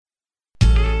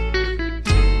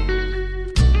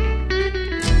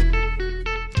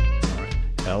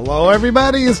Hello,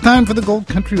 everybody. It's time for the Old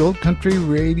Country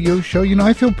Radio Show. You know,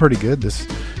 I feel pretty good. This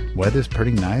weather's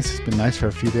pretty nice. It's been nice for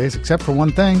a few days, except for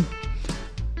one thing.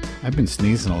 I've been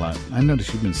sneezing a lot. I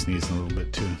noticed you've been sneezing a little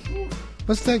bit, too.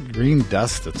 What's that green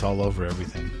dust that's all over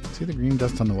everything? See the green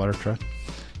dust on the water truck?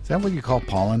 Is that what you call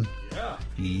pollen? Yeah.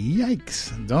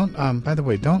 Yikes. Don't, by the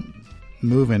way, don't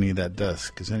move any of that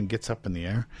dust, because then it gets up in the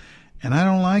air, and I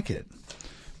don't like it.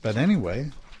 But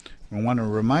anyway, I want to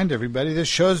remind everybody this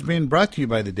show is being brought to you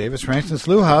by the Davis Ranch and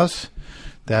Sloughhouse.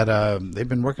 That they've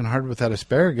been working hard with that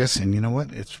asparagus, and you know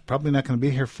what? It's probably not going to be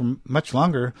here for much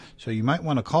longer, so you might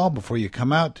want to call before you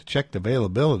come out to check the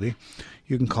availability.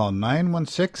 You can call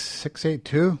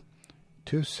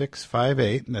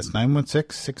 916-682-2658, and that's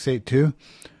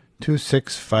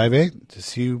 916-682-2658 to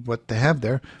see what they have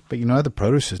there. But you know, the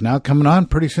produce is now coming on.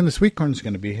 Pretty soon the sweet corn is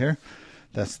going to be here.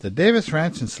 That's the Davis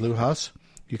Ranch and Sloughhouse.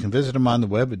 You can visit them on the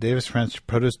web at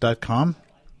davisranchproduce.com.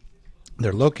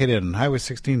 They're located on Highway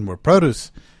 16, where produce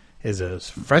is as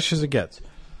fresh as it gets.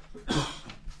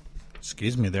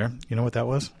 Excuse me there. You know what that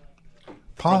was?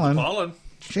 Pollen. Pollen.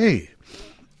 Gee.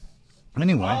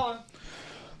 Anyway.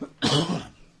 Pollen.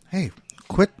 Hey,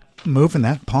 quit moving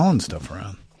that pollen stuff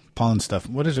around. Pollen stuff.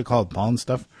 What is it called? Pollen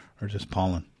stuff or just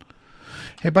pollen?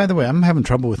 Hey, by the way, I'm having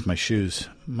trouble with my shoes.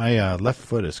 My left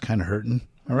foot is kind of hurting.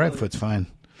 My right foot's fine.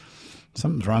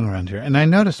 Something's wrong around here. And I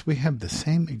noticed we have the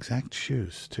same exact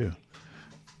shoes, too.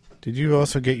 Did you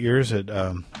also get yours at,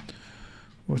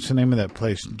 what's the name of that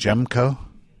place? Gemco?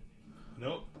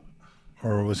 Nope.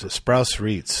 Or was it Sprouse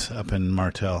Reeds up in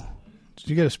Martell? Did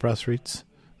you get a Sprouse Reeds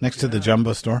next to the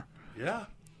Jumbo store? Yeah.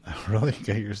 Really? You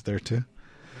got yours there, too? Yeah.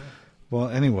 Well,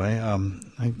 anyway,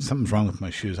 something's wrong with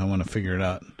my shoes. I want to figure it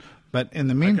out. But in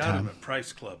the meantime... I got them at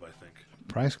Price Club, I think.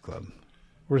 Price Club?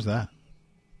 Where's that?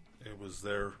 It was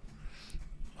there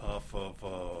off of...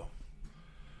 Florin.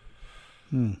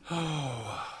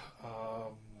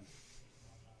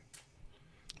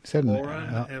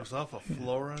 It was off of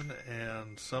Florin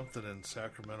and something in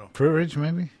Sacramento. Fruit Ridge,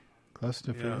 maybe? Close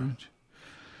to Fruit Yeah. Ridge?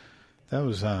 That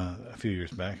was a few years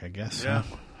back, I guess. Yeah.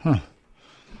 Huh.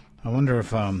 I wonder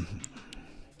if... All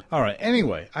right,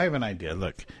 anyway, I have an idea.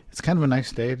 Look, it's kind of a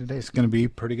nice day today. It's going to be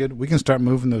pretty good. We can start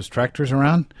moving those tractors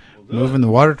around, moving the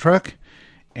water truck,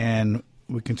 and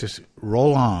we can just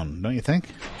roll on, don't you think?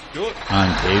 Do it.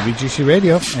 On KBGC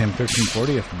Radio and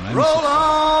 1340 FM. Roll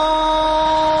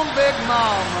on, Big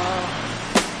Mama.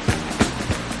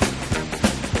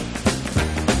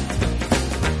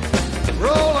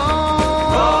 Roll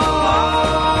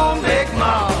on, Big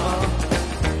Mama.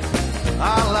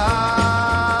 I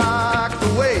like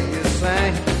the way you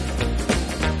sing.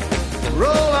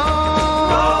 Roll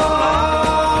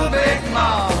on, Big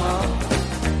Mama.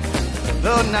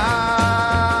 The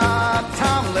night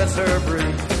time lets her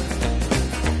breathe.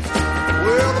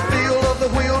 Well, the feel of the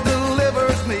wheel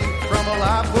delivers me from a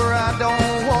life where I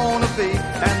don't want to be.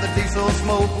 And the diesel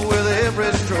smoke with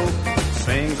every stroke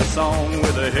sings a song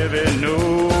with a heavy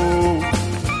note.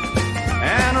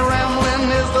 And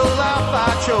rambling is the life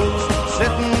I chose,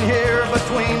 sitting here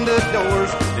between the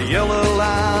doors. The yellow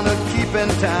line of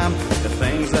keeping time, the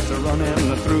things that are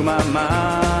running through my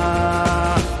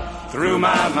mind, through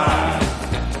my mind.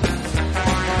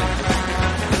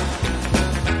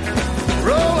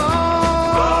 Roll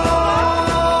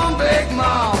on, Big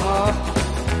Mama.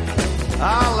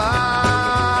 I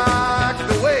like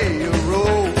the way you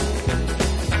roll.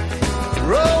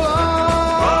 Roll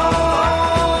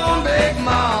on, Big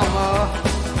Mama.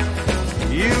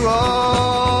 You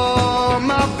are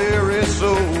my very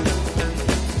soul.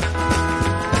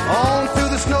 On through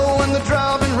the snow and the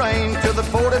driving rain, to the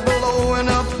 40 below in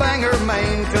a Bangor,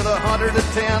 Maine, to the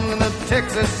 110 in the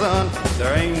Texas sun.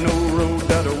 There ain't no road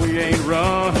that we ain't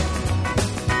run.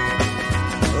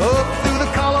 Up through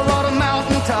the Colorado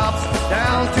mountain tops,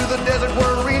 down to the desert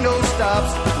where Reno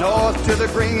stops, north to the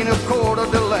green of Coeur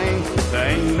d'Alene. There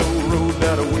ain't no road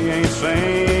that we ain't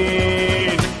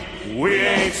seen. We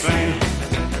ain't seen.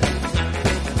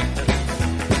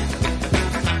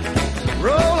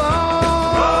 Roll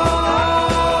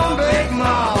on, Big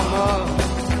Mama.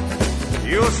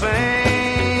 You're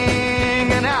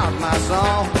singing out my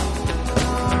song.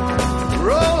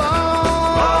 Roll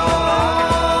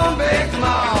on, Big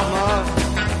Mama.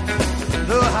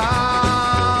 The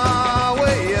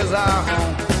highway is our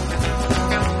home.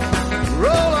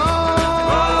 Roll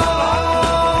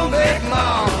on, Big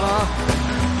Mama.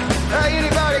 Hey,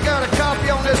 anybody got a copy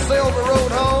on this Silver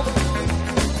Road home?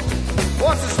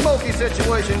 What's the smoky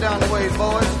situation down the ways,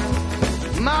 boys?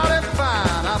 Mighty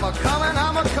fine. I'm a-comin',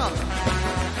 I'm a-comin'.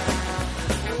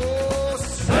 Oh,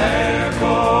 there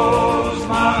goes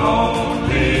my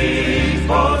only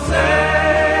possession.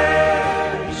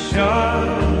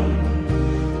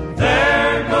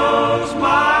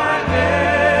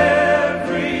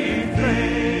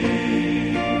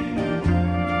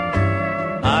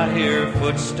 I hear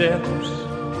footsteps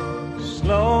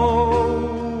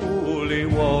slowly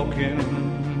walking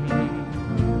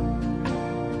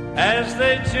as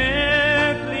they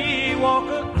gently walk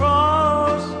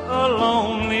across a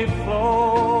lonely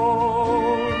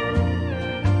floor,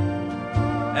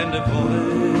 and a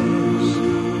voice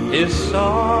is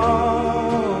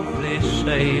softly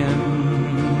saying,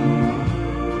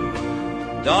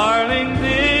 darling,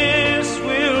 this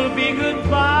will be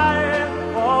goodbye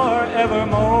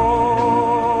forevermore.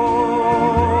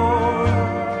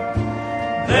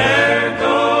 There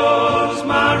goes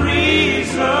my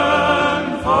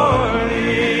reason for living.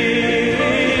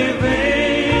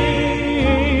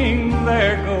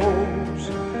 There goes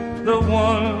the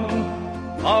one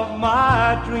of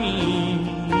my dreams.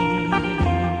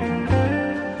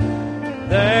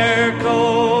 There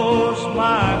goes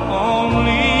my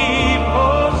only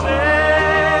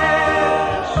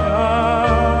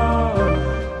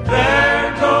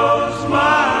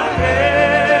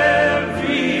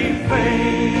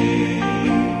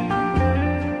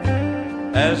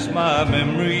my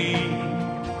memory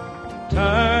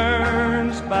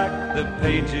turns back the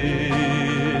pages.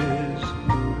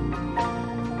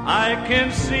 I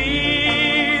can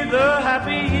see the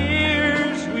happy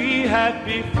years we had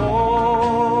before.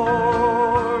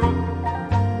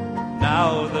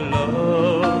 Now the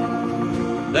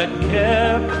love that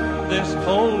kept this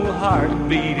whole heart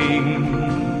beating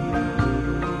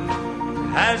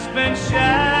has been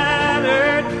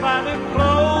shattered by the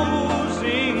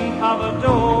closing of a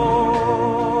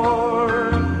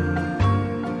door.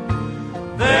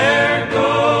 There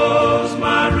goes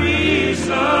my reason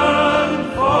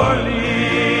for living.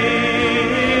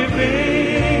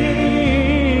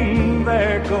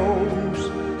 There goes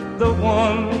the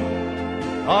one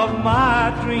of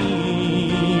my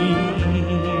dreams.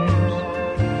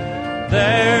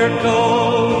 There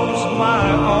goes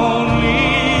my only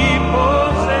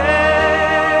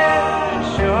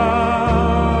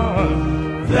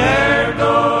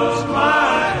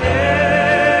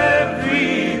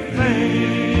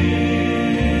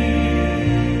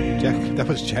That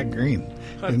was Jack Green.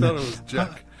 I thought it was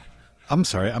Jack. I'm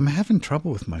sorry. I'm having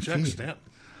trouble with my Jack feet. Stanton.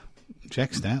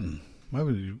 Jack Stanton. Why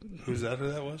would you? Who's that? Who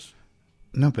that was?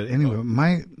 No, but anyway,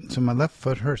 my left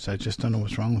foot hurts. I just don't know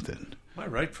what's wrong with it. My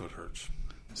right foot hurts.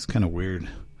 It's kind of weird.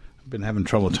 I've been having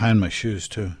trouble tying my shoes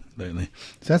too lately.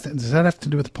 Does that have to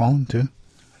do with pollen too?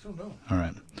 I don't know. All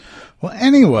right. Well,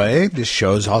 anyway, this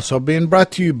show is also being brought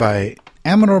to you by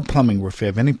Amador Plumbing, where if you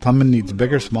have any plumbing needs,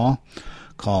 big or small,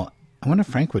 call. I wonder if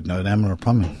Frank would know at Amador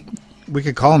Plumbing. We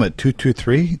could call him at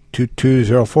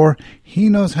 223-2204. He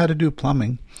knows how to do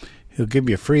plumbing. He'll give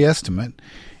you a free estimate,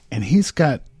 and he's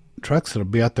got trucks that'll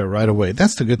be out there right away.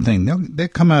 That's the good thing. They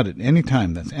come out at any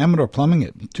time. That's Amador Plumbing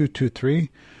at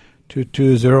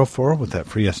 223-2204 with that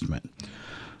free estimate.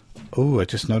 Oh, I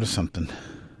just noticed something.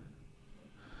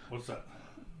 What's that?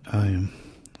 I'm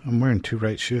wearing two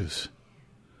right shoes.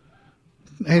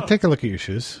 Hey, take a look at your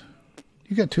shoes.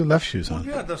 You got two left shoes on.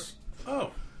 Yeah, that's...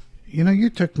 Oh. You know, you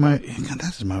took my... God,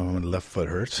 that's my left foot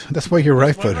hurts. That's why your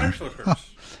right foot hurts. Oh.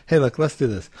 Hey, look, let's do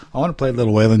this. I want to play a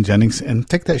little Waylon Jennings, and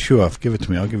take that shoe off. Give it to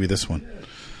me. I'll give you this one.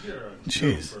 Yeah, you're a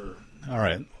Jeez. goofer. All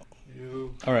right.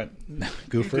 All right.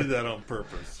 Goofer. You did that on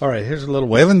purpose. All right, here's a little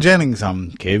Waylon Jennings on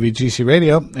KVGC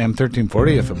Radio, AM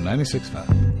 1340, FM 96.5.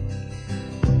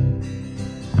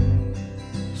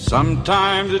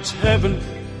 Sometimes it's heaven,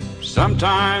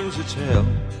 sometimes it's hell.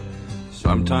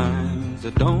 Sometimes I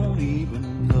don't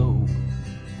even know.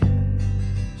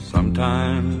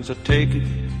 Sometimes I take it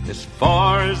as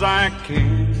far as I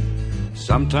can.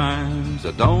 Sometimes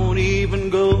I don't even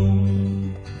go.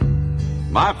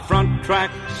 My front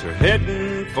tracks are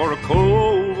heading for a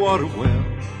cold water well.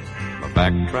 My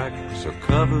back tracks are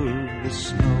covered with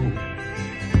snow.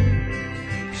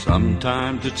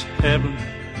 Sometimes it's heaven,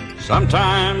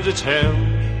 sometimes it's hell.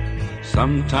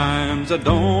 Sometimes I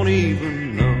don't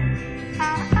even know.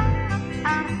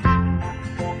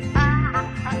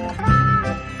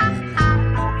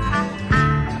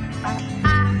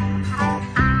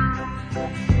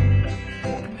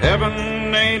 Heaven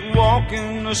ain't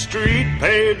walking a street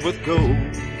paved with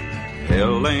gold.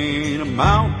 Hell ain't a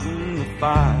mountain of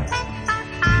fire.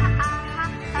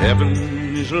 Heaven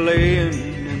is laying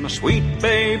in my sweet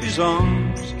baby's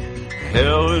arms.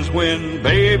 Hell is when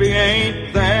baby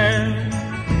ain't there.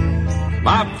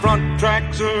 My front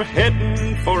tracks are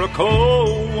heading for a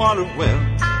cold water well.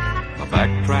 My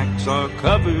back tracks are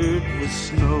covered with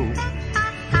snow.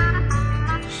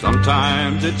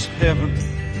 Sometimes it's heaven,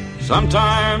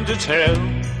 sometimes it's hell.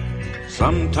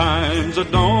 Sometimes I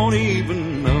don't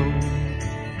even know.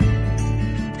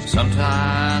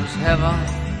 Sometimes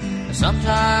heaven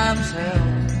sometimes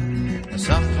help,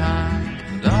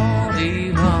 sometimes don't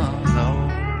even know.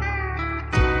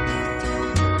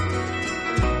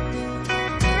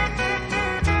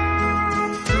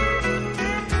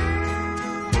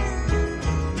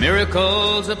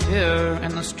 Miracles appear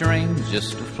in the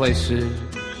strangest of places.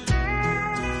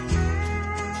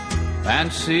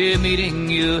 Fancy meeting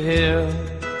you here.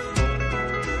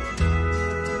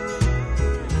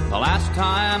 The last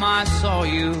time I saw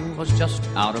you was just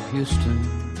out of Houston.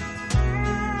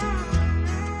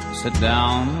 Sit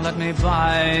down, let me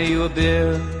buy you a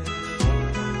beer.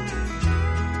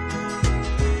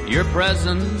 Your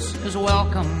presence is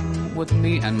welcome with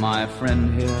me and my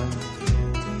friend here.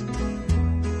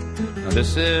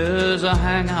 This is a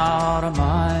hangout of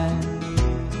mine.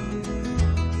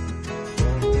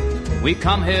 We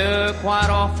come here quite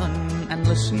often and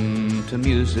listen to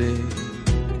music,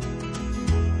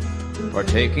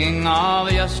 partaking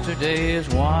of yesterday's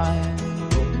wine.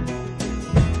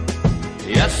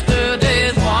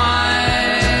 Yesterday's wine,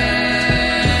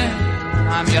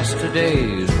 I'm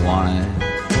yesterday's wine,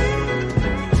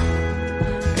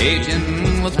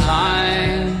 aging with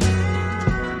time,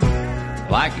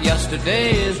 like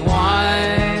yesterday's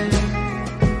wine.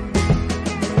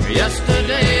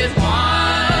 Yesterday's wine,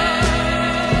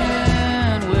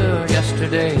 we're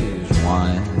yesterday's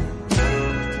wine,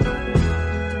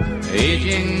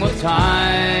 aging with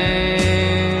time,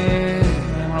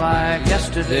 like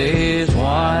yesterday's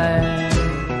wine.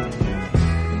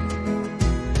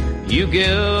 You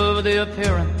give the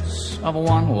appearance of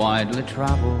one widely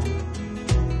traveled.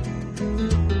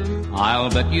 I'll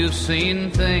bet you've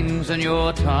seen things in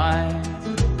your time.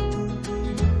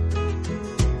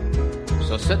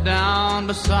 So sit down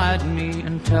beside me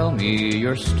and tell me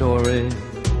your story.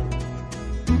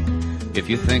 If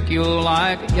you think you'll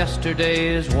like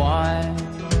yesterday's wine.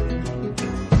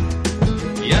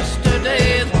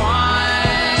 Yesterday's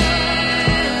wine,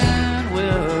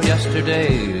 we're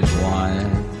yesterday's wine,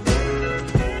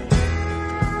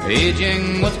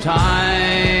 aging with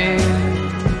time,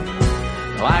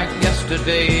 like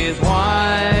yesterday's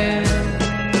wine.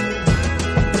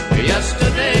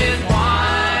 Yesterday's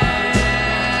wine,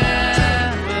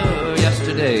 we're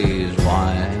yesterday's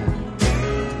wine,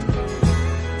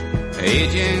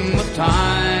 aging with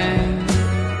time,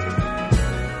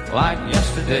 like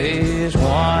yesterday's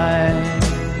wine.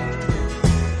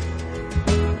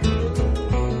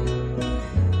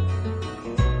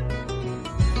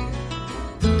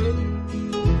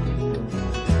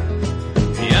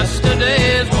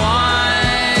 Yesterday's wine,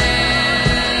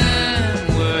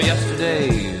 we're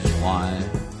yesterday's wine,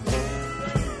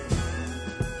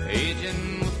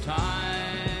 aging with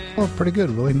time. Oh, pretty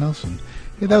good, Willie Nelson.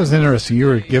 Yeah, that was interesting. You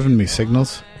were giving me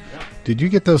signals. Did you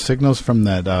get those signals from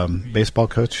that baseball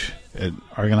coach at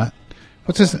Argonaut?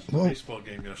 What's his baseball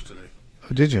game yesterday?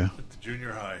 Oh, did you? At the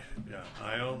junior high. Yeah,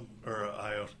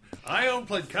 Ione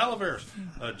played Calaveras.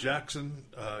 Jackson,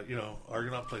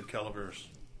 Argonaut played Calaveras.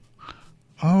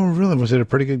 Oh, really? Was it a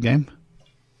pretty good game?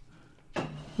 It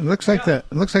looks like that.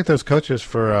 It looks like those coaches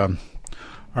for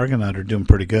Argonaut are doing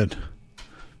pretty good.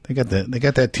 They got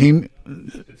that team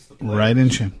right in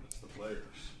shape. It's the players.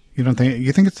 You don't think?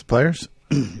 You think it's the players?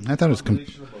 I thought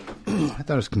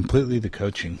it was completely the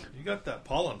coaching. You got that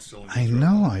pollen still in your I throat.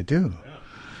 know, I do. Yeah.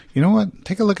 You know what?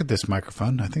 Take a look at this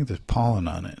microphone. I think there's pollen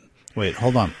on it. Wait,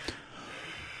 hold on.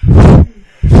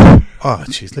 Oh,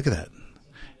 jeez, look at that.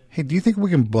 Hey, do you think we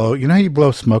can blow? You know how you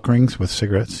blow smoke rings with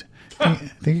cigarettes?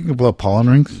 Think you can blow pollen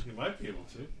rings? You might be able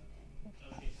to.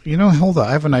 You know, hold on.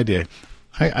 I have an idea.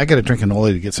 I got to drink an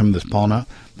Oli to get some of this pollen out.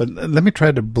 But let me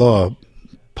try to blow a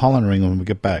pollen ring when we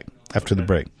get back after the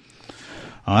break.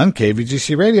 On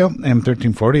KVGC Radio,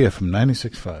 M1340, FM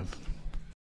 96.5.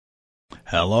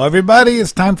 Hello, everybody.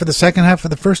 It's time for the second half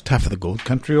of the first half of the Gold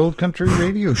Country Old Country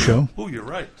Radio Show. Oh, you're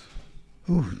right.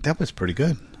 Ooh, that was pretty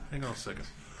good. Hang on a second.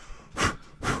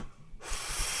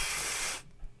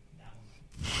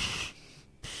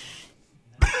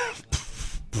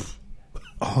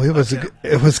 Oh,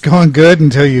 it was going good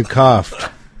until you coughed.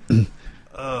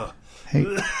 Hey,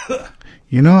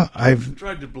 you know, I've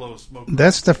tried to blow a smoke.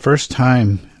 That's the first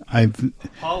time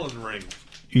pollen ring.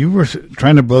 You were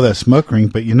trying to blow that smoke ring,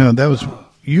 but you know that was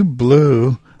you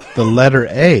blew the letter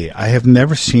A. I have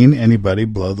never seen anybody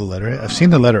blow the letter A. I've seen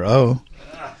the letter O.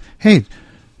 Hey,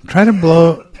 try to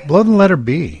blow the letter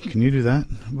B. Can you do that?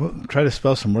 Try to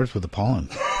spell some words with the pollen.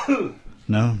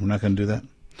 No, we're not going to do that.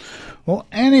 Well,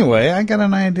 anyway, I got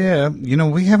an idea. You know,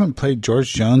 we haven't played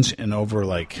George Jones in over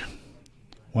like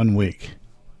 1 week.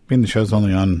 Being the show's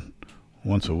only on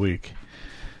once a week.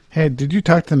 Hey, did you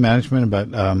talk to the management about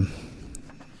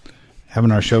having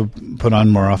our show put on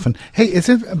more often. Hey, is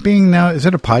it a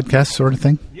podcast sort of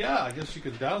thing? Yeah, I guess you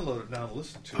can download it now and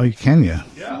listen to it. Oh, you can, yeah.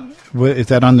 Yeah. Is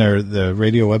that on the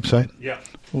radio website? Yeah.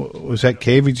 Was that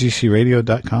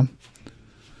kvgcradio.com?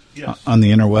 Yes. On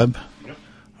the interweb? Yep.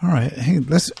 All right. Hey,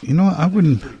 I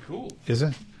wouldn't. Pretty cool. Is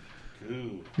it?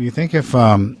 Cool. Do you think if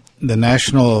the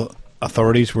national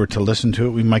authorities were to listen to it,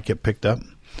 we might get picked up?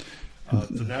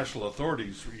 The national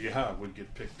authorities, would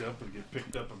get picked up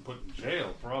and put in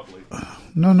jail, probably.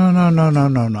 No.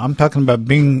 I'm talking about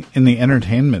being in the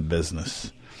entertainment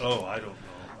business. Oh, I don't know.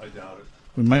 I doubt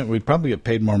it. We'd probably get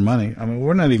paid more money. I mean,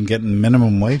 we're not even getting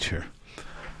minimum wage here.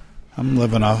 I'm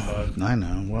living off. I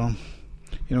know. Well,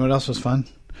 you know what else was fun?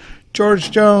 George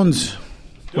Jones.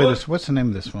 What's the name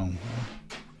of this one?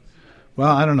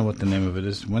 Well, I don't know what the name of it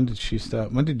is. When did she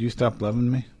stop? When did you stop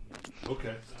loving me?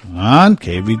 Okay. On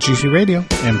KVGC Radio,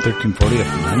 M1340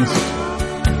 FM 96.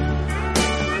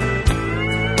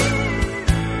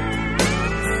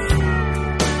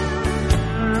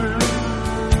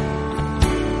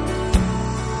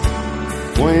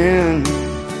 When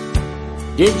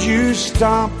did you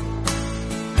stop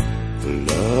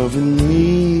loving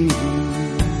me?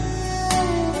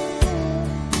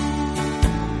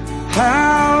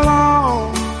 How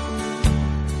long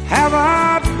have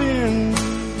I been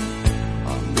a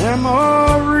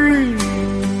memory?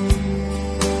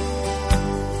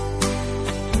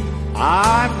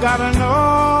 I've gotta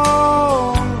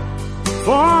know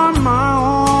for my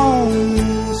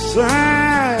own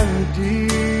sanity.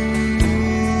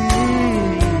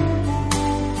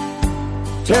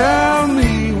 Tell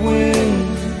me, when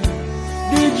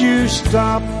did you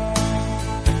stop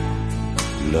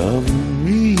loving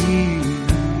me?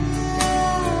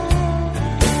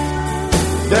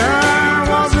 There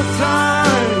was a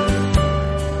time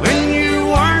when you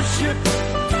worshipped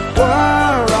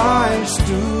where I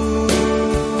stood.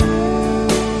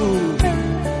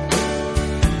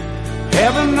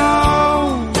 Heaven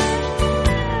knows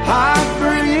I'd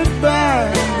bring it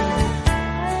back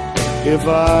if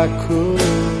I could.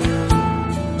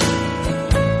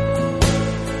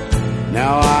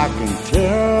 Now I can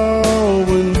tell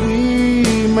when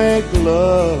we make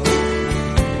love,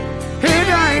 it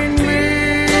ain't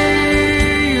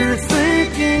me you're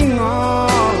thinking of.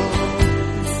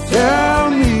 Tell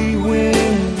me,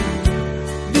 when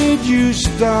did you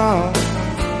stop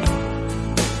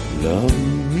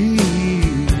loving me?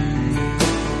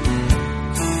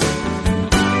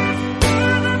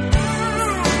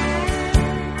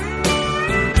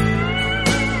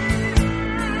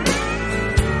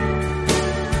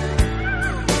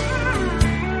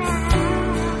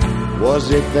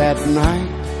 Was it that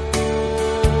night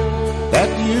that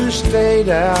you stayed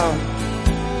out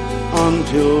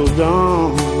until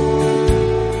dawn?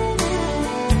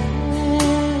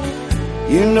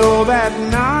 You know that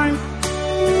night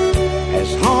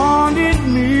has haunted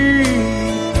me,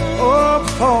 oh,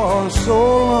 for so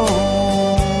long.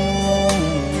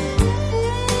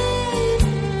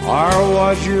 Or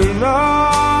was your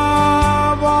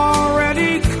love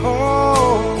already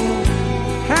cold?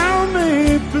 Tell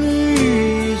me,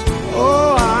 please,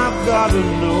 oh, I've got to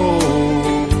know.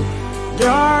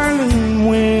 Darling,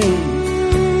 when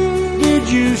did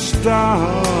you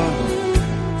stop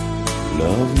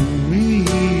loving me?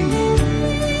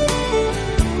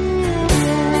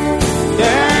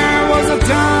 There was a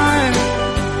time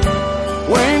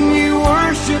when you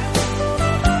worshipped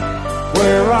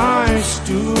where I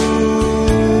stood.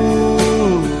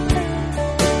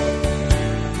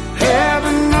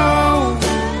 Heaven knows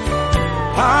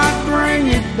I'd bring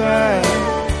it back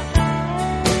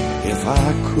if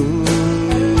I could.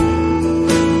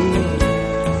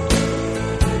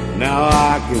 Now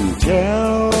I can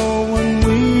tell when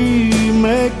we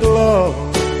make love,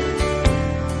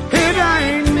 it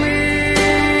ain't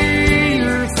me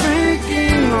you're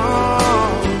thinking of.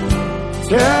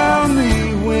 Tell me,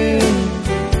 when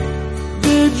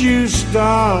did you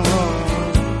stop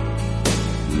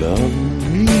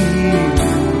loving me?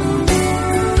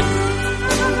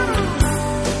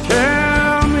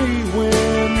 Tell me,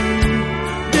 when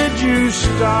did you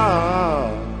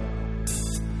stop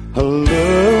loving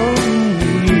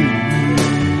me?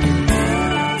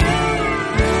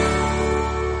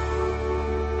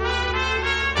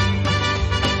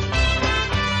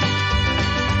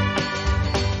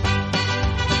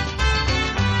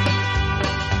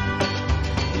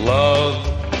 Love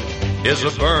is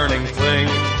a burning thing,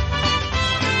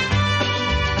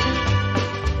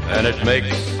 and it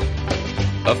makes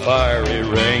a fiery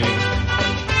ring.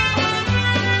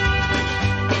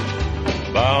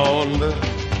 Bound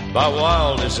by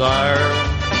wild desire,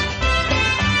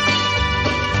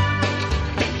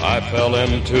 I fell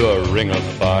into a ring of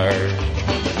fire.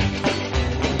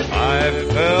 I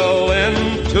fell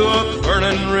into a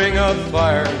burning ring of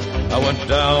fire. I went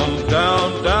down,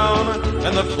 down, down,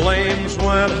 and the flames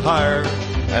went higher.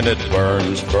 And it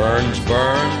burns, burns,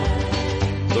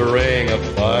 burns, the ring of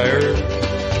fire,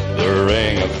 the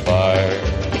ring of fire.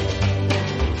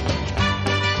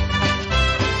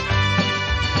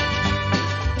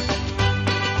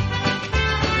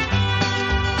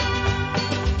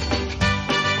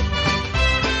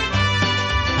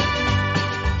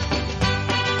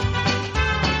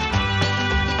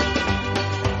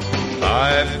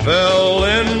 I fell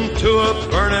into a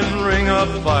burning ring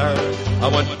of fire. I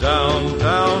went down,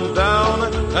 down,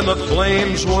 down, and the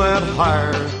flames went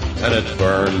higher. And it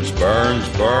burns, burns,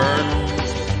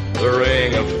 burns, the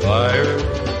ring of fire,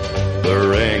 the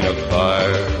ring of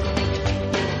fire.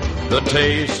 The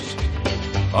taste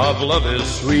of love is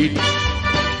sweet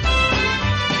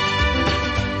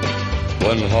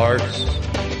when hearts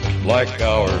like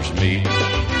ours meet.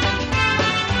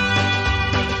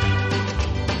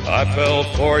 I fell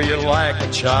for you like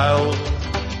a child.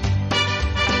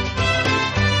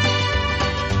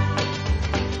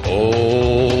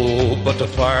 Oh, but the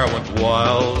fire went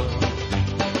wild.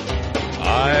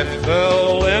 I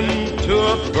fell into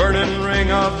a burning ring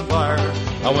of fire.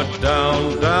 I went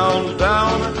down, down,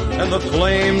 down, and the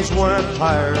flames went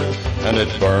higher. And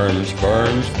it burns,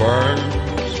 burns, burns,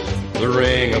 the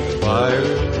ring of fire,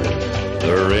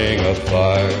 the ring of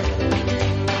fire.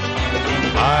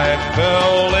 I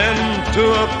fell into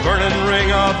a burning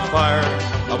ring of fire.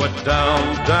 I went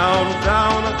down, down,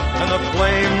 down, and the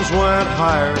flames went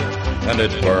higher. And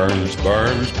it burns,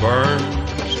 burns, burns,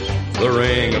 the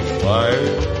ring of fire,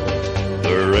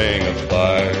 the ring of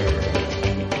fire.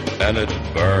 And it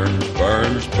burns,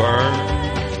 burns,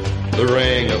 burns, the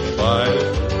ring of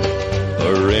fire,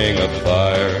 the ring of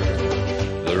fire,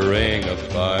 the ring of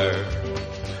fire.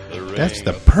 That's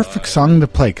the perfect song to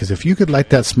play, because if you could light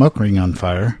that smoke ring on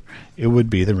fire, it would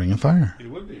be the ring of fire. It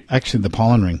would be. Actually, the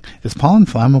pollen ring. Is pollen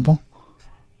flammable?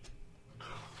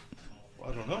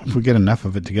 I don't know. If we get enough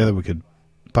of it together, we could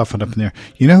puff it up in the air.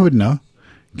 You know who would know?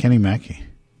 Kenny Mackey.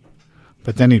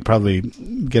 But then he'd probably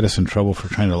get us in trouble for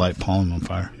trying to light pollen on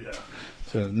fire. Yeah.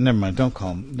 So never mind. Don't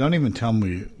call him. Don't even tell him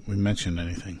we mentioned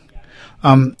anything.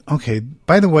 Okay.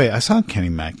 By the way, I saw Kenny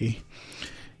Mackey.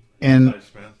 And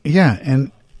Nice, man. yeah,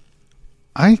 and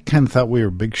I kind of thought we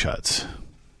were big shots.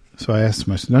 So I asked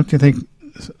him, I said, don't you think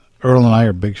Earl and I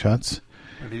are big shots?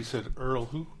 And he said, Earl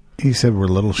who? He said we're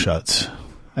little shots.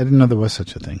 I didn't know there was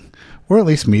such a thing. We're at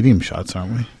least medium shots,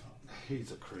 aren't we?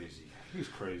 He's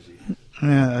crazy.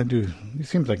 Yeah, I do. He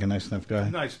seems like a nice enough guy.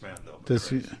 Nice man, though. Does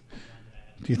he? Do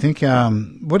you think?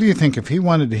 What do you think if he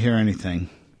wanted to hear anything?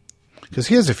 Because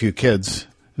he has a few kids,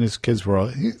 and his kids were all.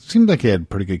 He seemed like he had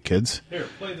pretty good kids. Here,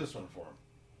 play this one for him.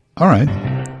 All right,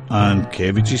 on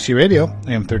KVGC Radio,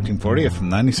 AM 1340, FM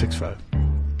 96.5.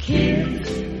 Kids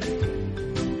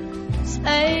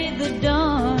say the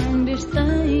darndest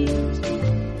things.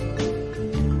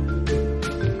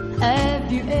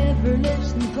 Have you ever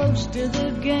listened close to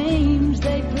the games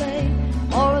they play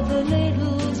or the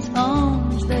little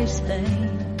songs they sing?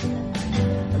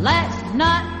 Last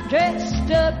night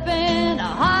dressed up in a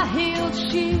high-heeled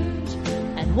shoes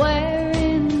and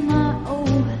wearing my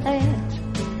old hat,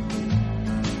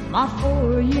 my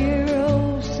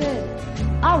 4-year-old said,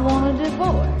 I want a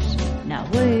divorce. Now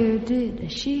where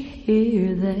did she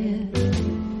hear that?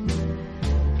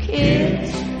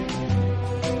 Kids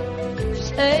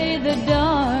say the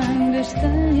darndest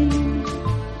things.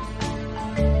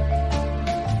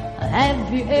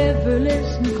 Have you ever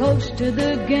listened close to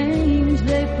the games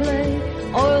they play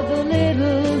or the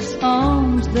little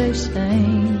songs they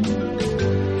sing?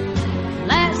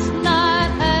 Last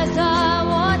night as I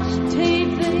watched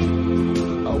TV,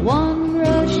 one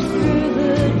rushed through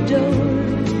the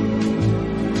doors.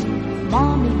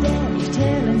 Mom and Daddy's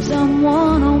telling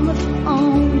someone on the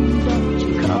phone, don't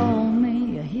you call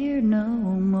me here no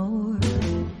more.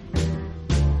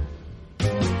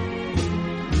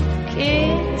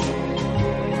 Kids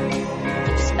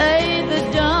say the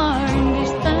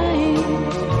darndest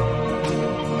things.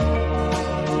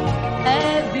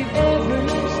 Have you ever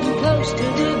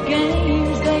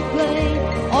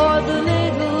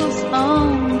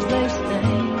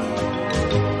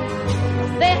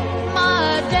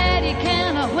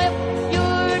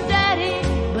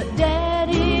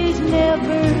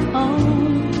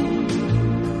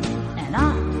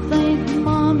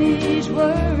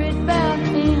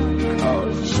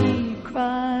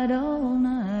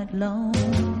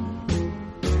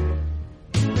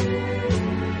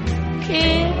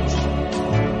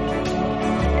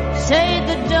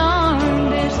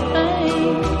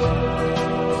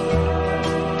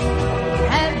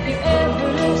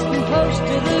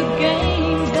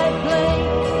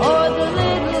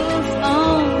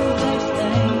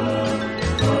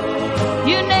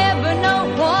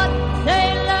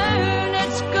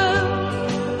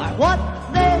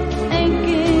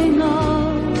thinking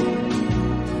of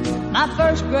my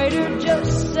first grader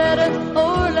just said a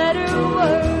four-letter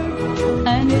word,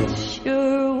 and it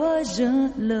sure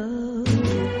wasn't love.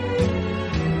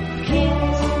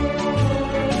 Kids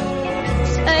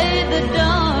say the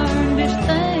darndest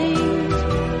things.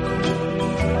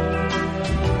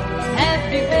 Have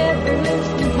you ever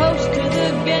listened close to the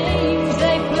games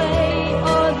they play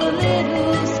or the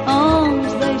little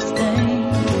songs they sing?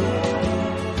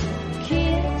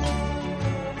 Kids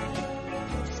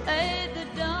say the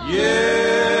darndest.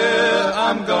 Yeah,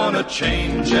 I'm gonna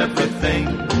change everything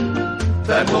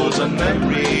that holds a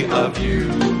memory of you.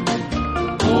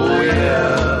 Oh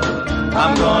yeah,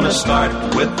 I'm gonna start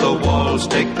with the walls,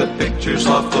 take the pictures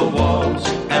off the walls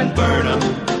and burn them.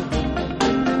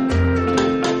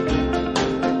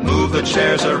 Move the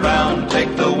chairs around,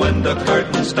 take the window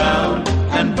curtains down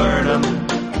and burn them.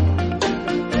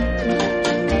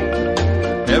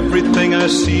 Everything I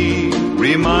see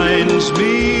reminds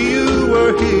me you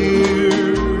were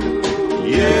here.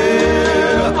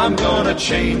 Yeah, I'm gonna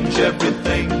change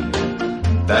everything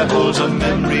that holds a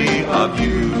memory of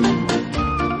you.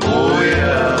 Oh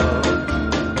yeah,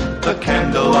 the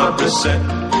candelabra set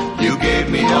you gave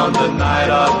me on the night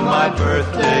of my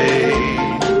birthday.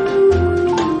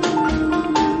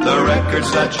 The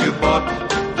records that you bought,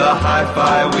 the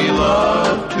hi-fi we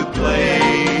love to play.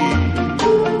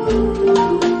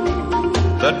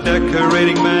 The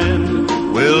decorating man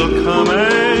will come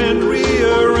and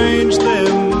rearrange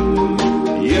them.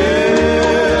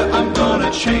 Yeah, I'm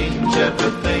gonna change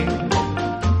everything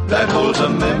that holds a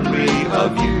memory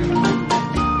of you.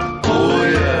 Oh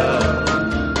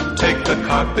yeah, take the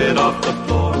carpet off the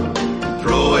floor,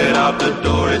 throw it out the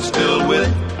door, it's filled with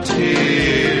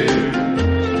tears.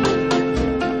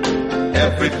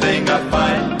 Everything I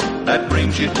find that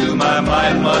brings you to my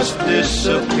mind must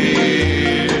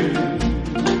disappear.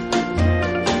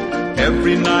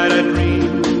 Every night I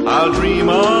dream, I'll dream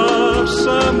of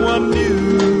someone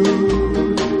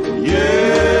new.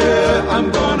 Yeah,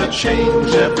 I'm gonna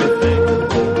change everything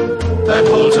that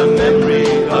holds a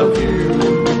memory of you.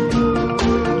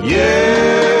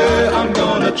 Yeah, I'm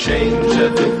gonna change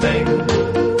everything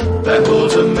that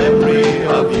holds a memory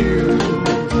of you.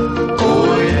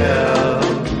 Oh yeah.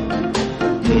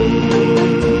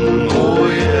 Oh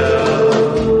yeah.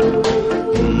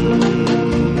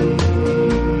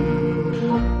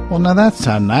 Well, now that's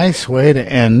a nice way to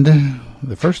end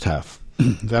the first half.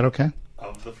 Is that okay?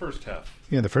 Of the first half.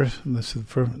 Yeah, the first. That's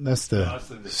the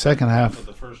The second half. of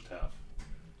the first half.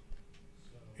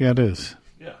 Yeah, it is.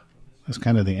 Yeah, That's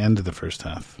kind of the end of the first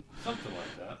half. something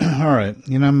like that. All right.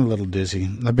 I'm a little dizzy.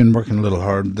 I've been working a little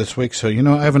hard this week, so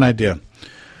I have an idea.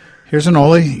 Here's an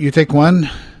Oli. You take one,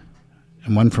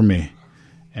 and one for me,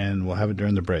 and we'll have it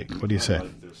during the break. What do you say? I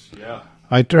like this. Yeah.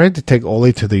 I tried to take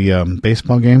Oli to the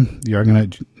baseball game, the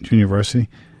Argonaut Junior Varsity.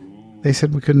 They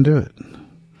said we couldn't do it.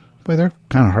 Boy, they're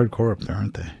kind of hardcore up there,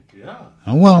 aren't they? Yeah.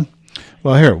 Oh, well.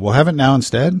 Well, here, we'll have it now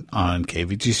instead on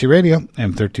KVGC Radio,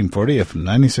 M1340, FM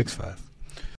 96.5.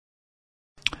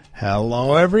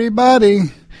 Hello, everybody.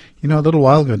 A little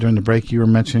while ago during the break, you were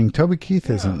mentioning Toby Keith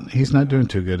he's not doing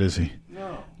too good, is he?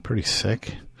 No. Pretty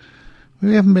sick.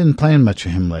 We haven't been playing much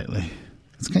of him lately.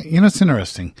 It's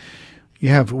interesting. You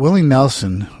have Willie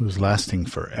Nelson, who's lasting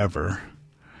forever,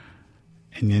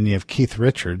 and then you have Keith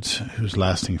Richards, who's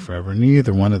lasting forever.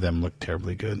 Neither one of them looked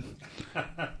terribly good.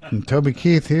 And Toby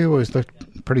Keith, he always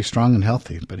looked pretty strong and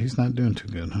healthy, but he's not doing too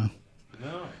good, huh?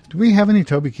 No. Do we have any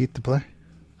Toby Keith to play?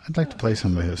 I'd like to play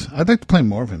some of his. I'd like to play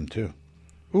more of him, too.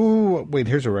 Ooh, wait,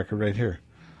 here's a record right here.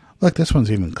 Look, this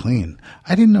one's even clean.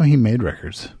 I didn't know he made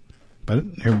records. But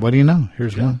here, what do you know?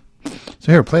 Here's one.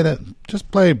 So here, play that.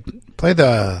 Just play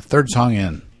the third song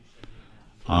in.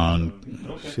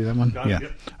 See that one? Yeah.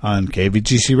 On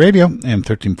KVGC Radio,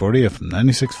 M1340, FM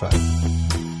 96.5.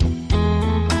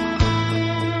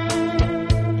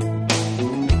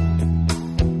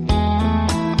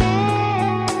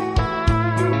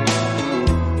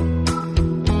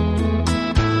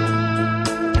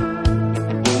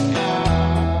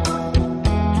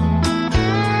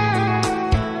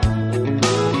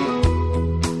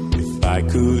 I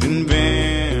could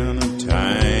invent a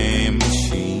time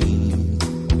machine,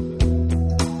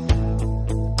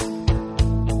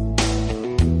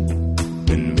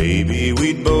 then maybe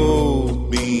we'd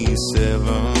both be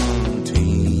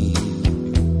 17.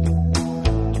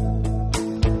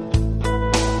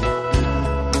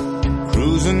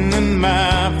 Cruising in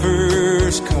my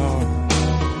first car,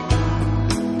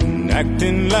 and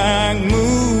acting like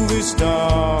movie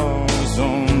stars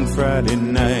on Friday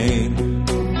night.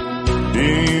 Do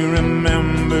you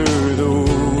remember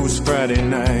those Friday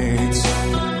nights?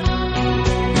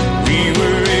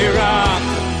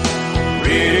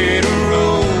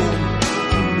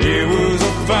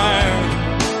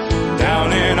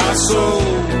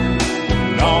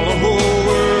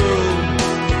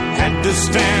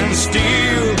 stand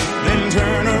still, then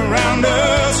turn around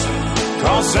us,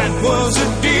 'cause that was a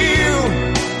deal.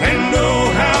 And oh,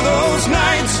 how those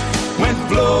nights went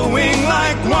flowing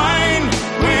like wine,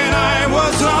 when I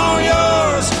was all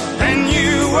yours and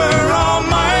you were all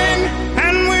mine,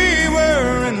 and we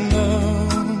were in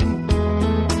love.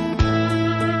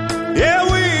 Yeah,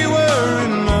 we were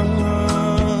in love.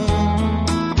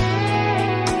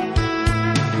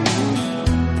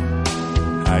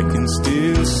 I can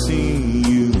still see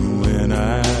you when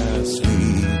I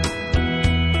sleep.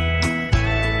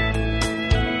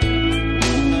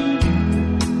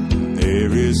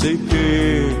 There is a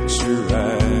picture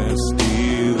I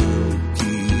still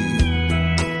keep.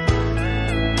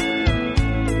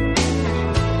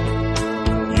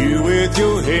 You with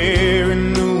your hair in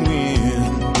the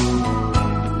wind,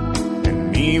 and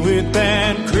me with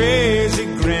that crazy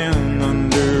grin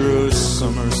under a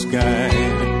summer sky,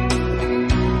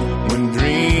 when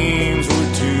dreams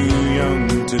were too young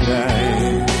to die.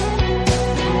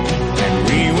 And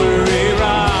we were a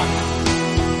rock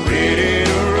ready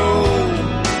to roll,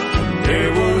 and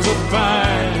there was a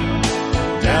fire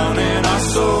down in our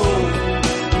soul,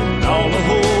 and all the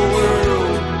whole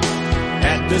world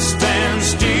had to stand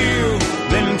still,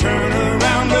 then turn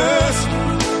around us,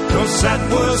 'cause that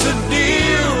was a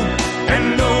deal.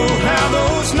 And oh, how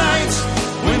those nights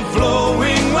went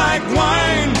flowing like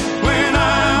wine, when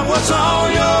I was all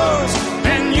yours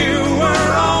and you were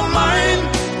all mine,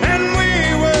 and we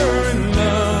were in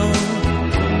love.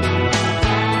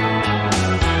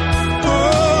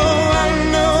 Oh, I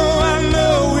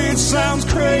know it sounds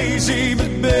crazy,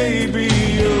 but baby,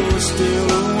 you're still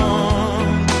the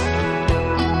one.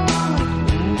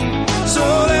 So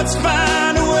let's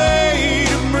find a way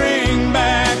to bring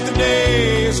back the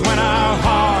days when our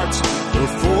hearts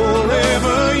were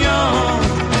forever young.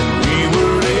 And we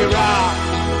were a rock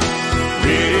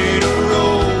ready to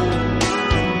roll,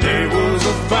 and there was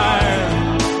a fire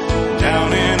down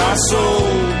in our soul,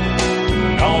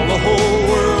 and all the whole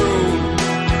world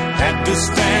had to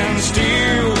stand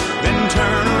still, then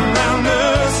turn around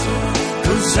us,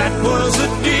 'cause that was a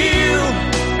deal.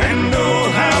 And oh,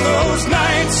 how those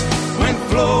nights went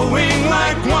flowing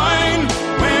like wine,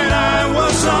 when I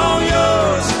was all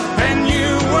yours and you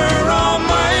were all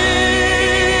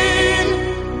mine,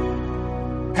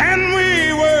 and we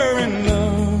were in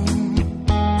love.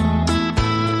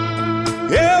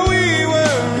 Yeah, we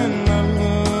were in love.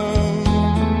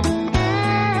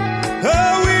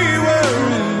 Oh, we were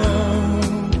in love.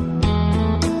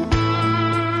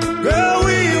 Girl,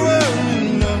 we were in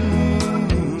love.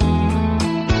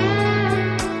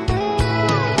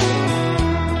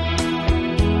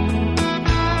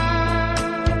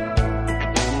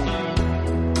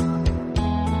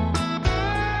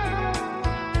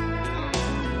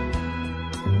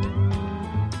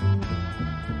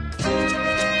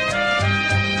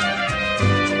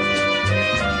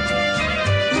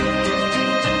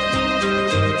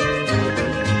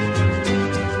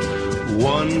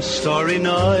 One starry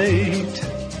night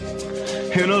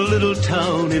in a little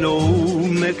town in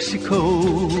old Mexico,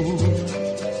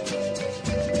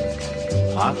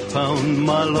 I found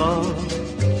my love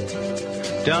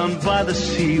down by the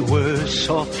sea where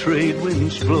soft trade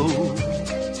winds blow.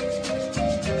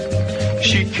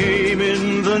 She came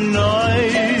in the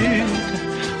night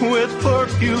with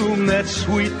perfume that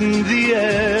sweetened the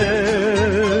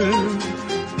air,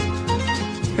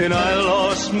 and I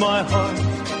lost my heart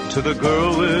to the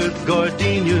girl with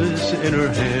gardenias in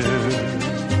her hair.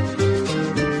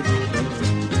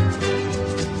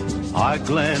 I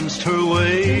glanced her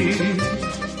way,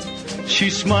 she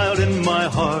smiled and my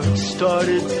heart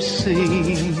started to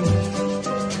sing.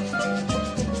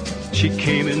 She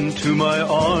came into my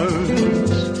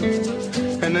arms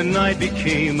and the night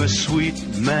became a sweet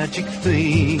magic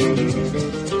thing.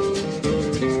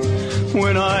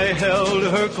 When I held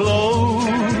her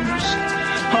close,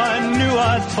 I knew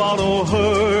I'd follow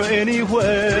her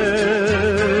anywhere,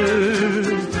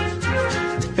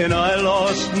 and I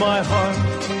lost my heart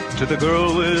to the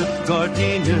girl with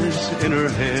gardenias in her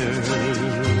hair.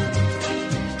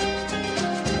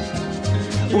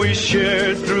 We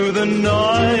shared through the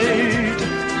night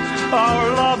our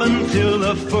love until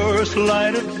the first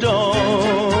light of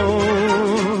dawn.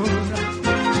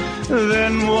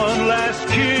 Then one last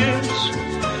kiss,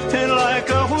 and like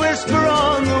a whisper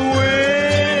on the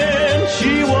wind,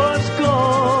 she was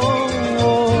gone.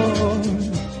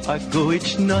 I go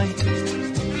each night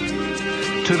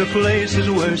to the places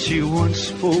where she once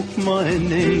spoke my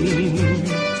name.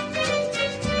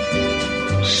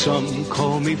 Some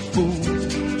call me fool,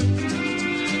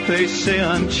 they say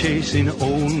I'm chasing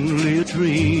only a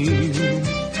dream.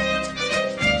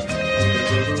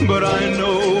 But I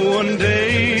know one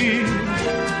day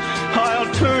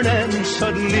I'll turn and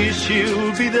suddenly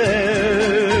she'll be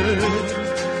there.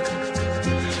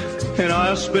 And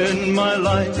I'll spend my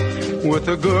life with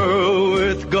a girl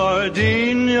with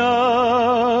gardenias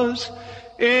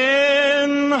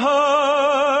in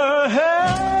her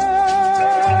hair.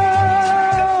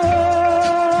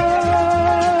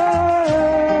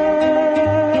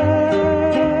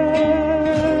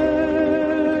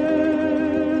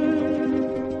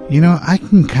 You know, I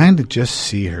can kind of just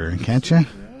see her, can't you?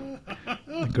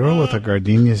 The girl with the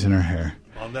gardenias in her hair.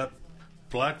 On that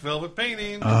black velvet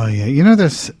painting. Oh, yeah. You know,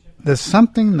 there's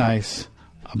something nice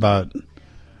about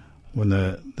when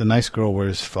the nice girl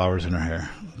wears flowers in her hair.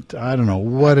 I don't know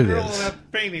what it is.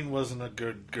 That painting wasn't a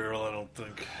good girl, I don't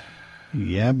think.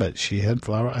 Yeah, but she had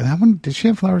flowers. Did she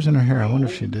have flowers in her hair? I wonder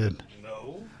if she did.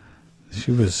 No.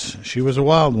 She was a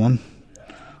wild one.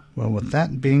 Well, with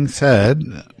that being said,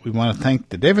 we want to thank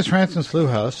the Davis Ranch and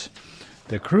Sloughhouse.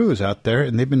 The crew is out there,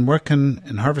 and they've been working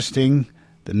and harvesting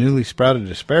the newly sprouted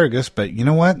asparagus. But you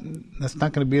know what? That's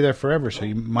not going to be there forever, so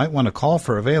you might want to call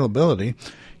for availability.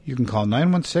 You can call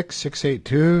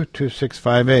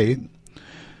 916-682-2658.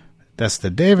 That's the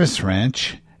Davis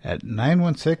Ranch at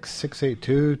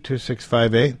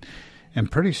 916-682-2658.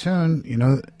 And pretty soon, you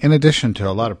know, in addition to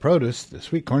a lot of produce, the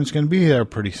sweet corn's going to be there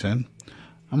pretty soon.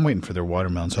 I'm waiting for their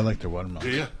watermelons. I like their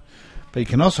watermelons. Yeah. But you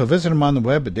can also visit them on the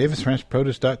web at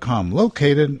davisranchproduce.com,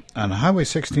 located on Highway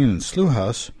 16 in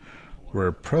Sloughhouse,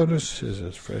 where produce is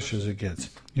as fresh as it gets.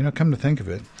 You know, come to think of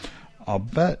it, I'll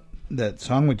bet that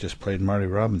song we just played, Marty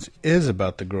Robbins, is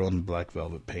about the girl in the black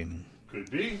velvet painting. Could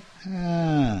be.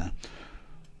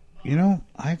 You know,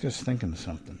 I'm just thinking of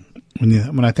something.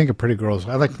 When I think of pretty girls,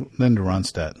 I like Linda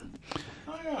Ronstadt.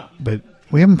 Oh, yeah. But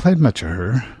we haven't played much of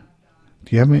her.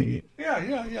 Do you have any?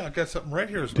 Yeah. I got something right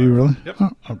here. Do you really? Yep.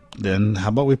 Oh, then how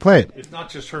about we play it? It's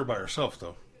not just her by herself,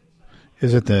 though.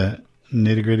 Is it the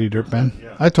Nitty Gritty Dirt Band?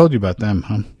 Yeah. I told you about them,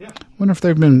 huh? Yeah. Wonder if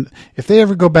they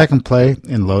ever go back and play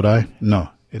in Lodi. No,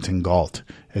 it's in Galt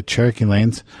at Cherokee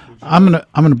Lanes. I'm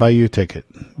gonna buy you a ticket.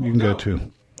 You can go too.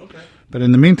 Okay. But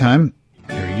in the meantime,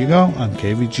 here you go on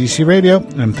KVGC Radio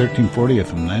and 1340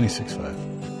 FM 96.5.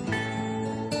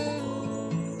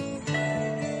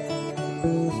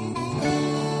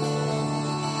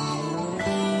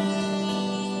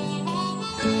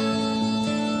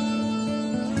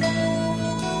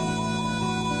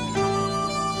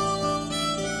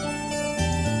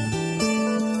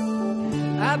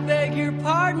 I beg your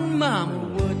pardon, Mama,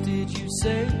 what did you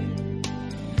say?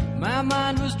 My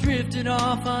mind was drifting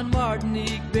off on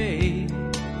Martinique Bay.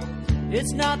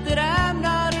 It's not that I'm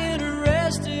not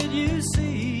interested, you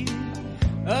see.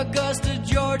 Augusta,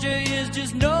 Georgia is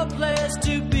just no place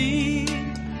to be.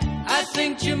 I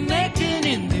think Jamaican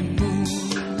in the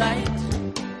moonlight,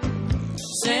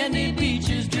 sandy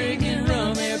beaches drinking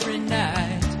rum every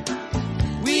night.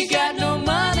 We got no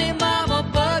money, Mama,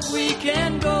 but we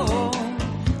can go.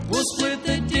 We'll split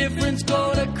the difference,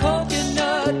 go to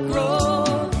Coconut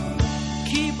Grove.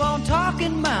 Keep on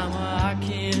talking, Mama, I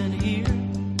can hear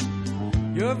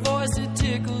your voice, it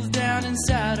tickles down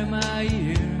inside of my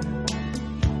ear.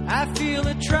 I feel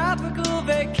a tropical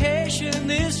vacation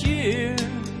this year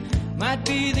might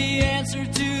be the answer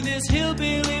to this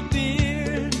hillbilly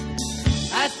beer.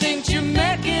 I think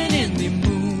Jamaican in the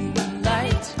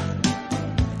moonlight,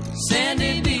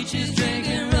 sandy beaches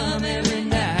drinking rum every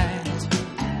night.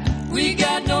 We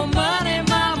got no money,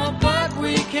 Mama, but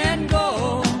we can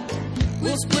go.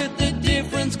 We'll split the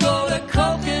difference, go to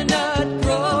Coconut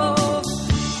Grove.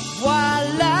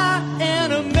 Voila,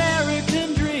 an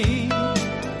American dream,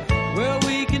 where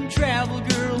we can travel,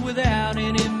 girl, without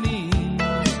any means.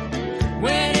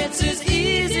 When it's as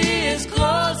easy as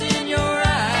closing your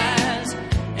eyes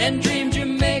and dream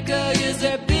Jamaica is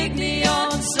that big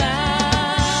neon sign.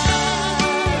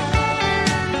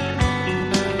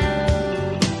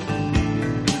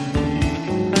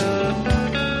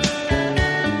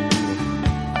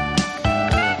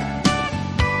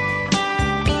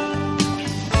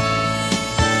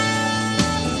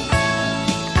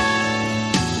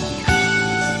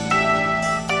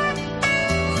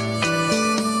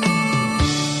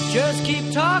 Just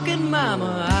keep talking,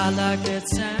 Mama, I like that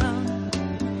sound.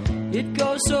 It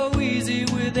goes so easy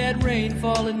with that rain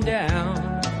falling down.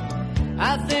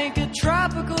 I think a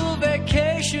tropical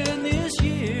vacation this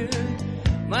year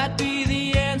might be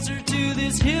the answer to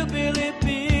this hillbilly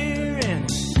beer. And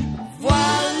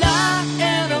voila,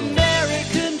 an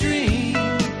American dream.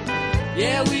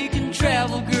 Yeah, we can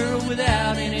travel, girl,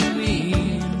 without any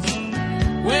means.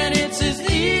 When it's as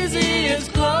easy as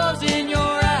closing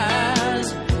your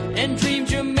eyes and dream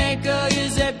Jamaica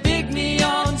is that big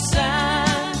neon sign.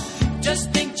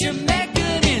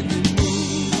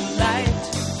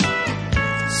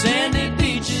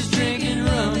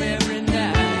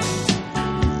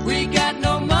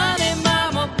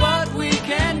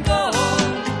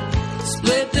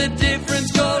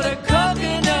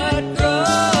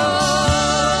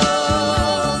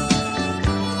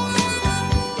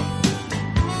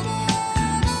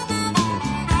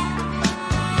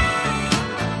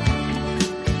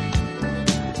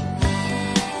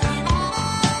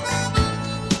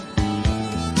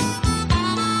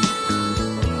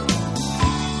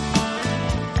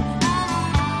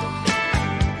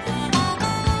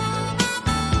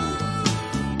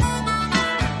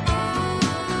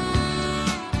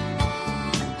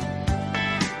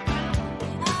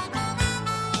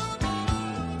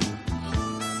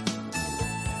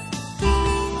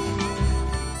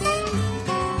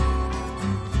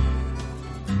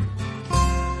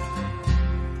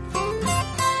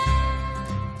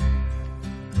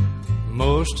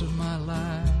 Most of my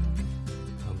life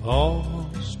I've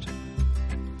almost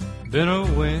been a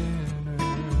winner.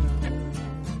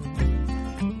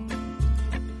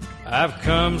 I've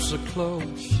come so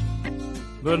close,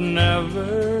 but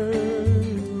never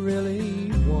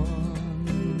really won.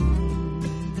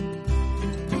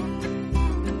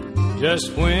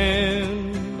 Just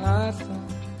when I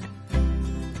thought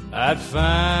I'd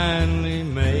finally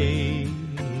made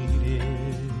it,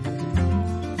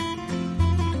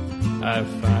 I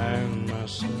find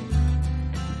myself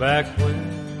back where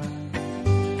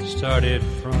I started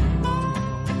from.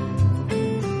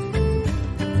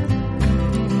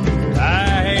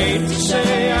 I hate to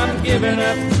say I'm giving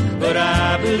up, but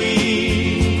I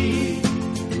believe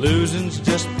losing's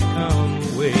just become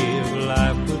a way of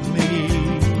life with me.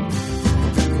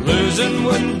 Losing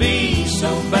wouldn't be so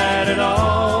bad at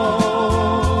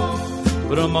all,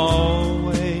 but I'm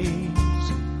always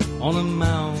on a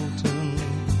mountain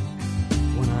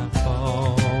when I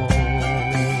fall.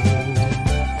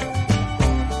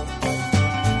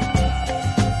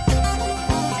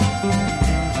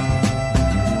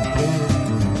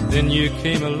 Then you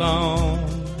came along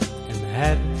and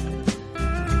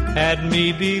had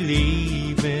me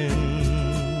believing.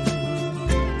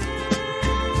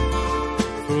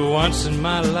 For once in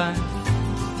my life,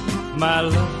 my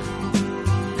luck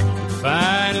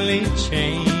finally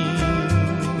changed.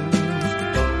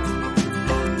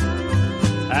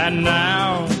 And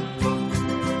now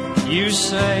you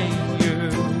say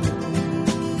you're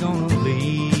gonna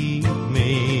leave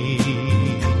me.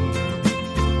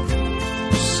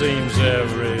 Seems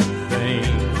everything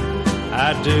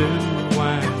I do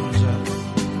winds up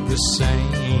the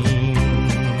same.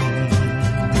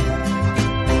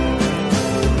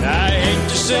 I hate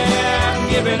to say I'm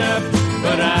giving up,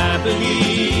 but I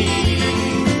believe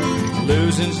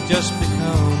losing's just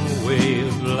become a way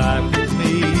of life with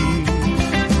me.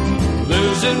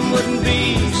 Losing wouldn't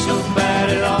be so bad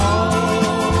at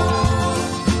all,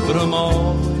 but I'm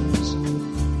always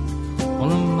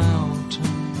on a mountain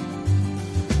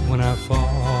when I fall.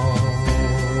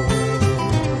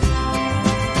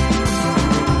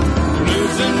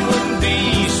 Losing wouldn't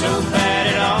be so bad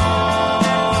at all,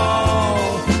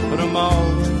 but I'm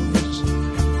always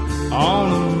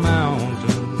on a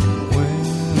mountain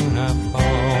when I fall.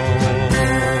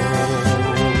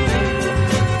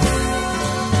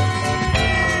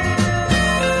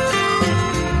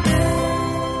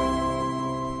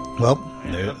 Well,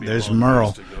 there's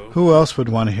Merle. Who else would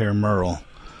want to hear Merle?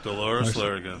 Dolores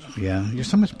Larrigan. Yeah, you're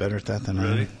so much better at that than I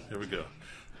Ready? am. Here we go.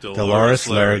 Dolores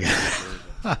Larrigan.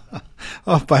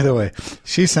 Oh, by the way,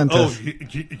 she sent us... Oh,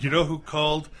 you know who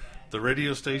called the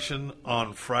radio station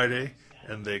on Friday,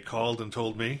 and they called and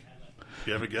told me?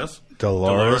 You have a guess?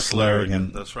 Dolores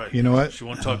Larrigan. That's right. You know what? She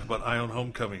wanted to talk about Ion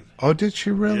Homecoming. Oh, did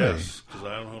she really? Yes, because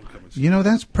Ion Homecoming. You know,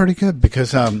 that's pretty good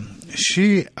because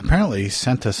she apparently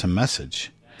sent us a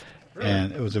message. Really?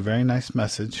 And it was a very nice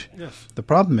message. Yes. The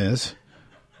problem is,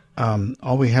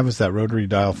 all we have is that rotary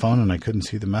dial phone, and I couldn't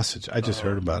see the message. I just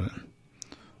heard about it.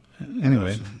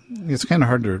 Anyway, it's kind of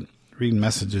hard to read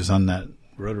messages on that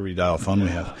rotary dial phone we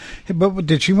have. Hey, but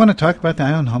did she want to talk about the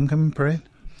Ion Homecoming Parade?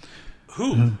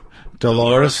 Who?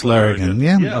 Dolores Larrigan.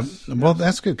 Yeah. Yes. Well,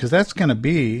 that's good because that's going to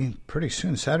be pretty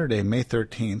soon, Saturday, May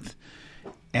 13th.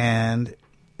 And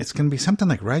it's going to be something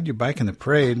like Ride Your Bike in the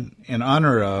Parade in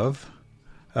honor of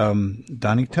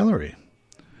Donnie Tillery.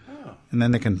 Oh. And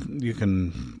then you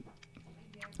can,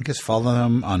 I guess, follow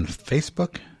them on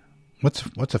Facebook. What's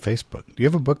a Facebook? Do you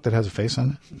have a book that has a face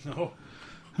on it? No.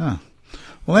 Huh.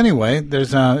 Well, anyway,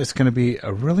 there's it's going to be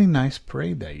a really nice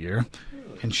parade that year.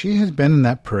 Really? And she has been in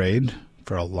that parade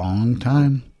for a long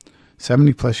time.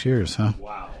 70 plus years, huh?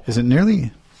 Wow. Is it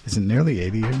nearly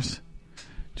 80 years?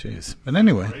 Jeez. But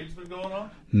anyway. The parade's been going on?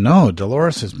 No,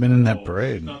 Dolores has been in that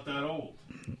parade. She's not that old.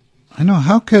 I know.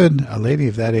 How could a lady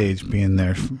of that age be in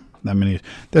there for that many years?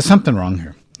 There's something wrong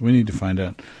here. We need to find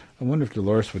out. I wonder if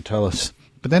Dolores would tell us.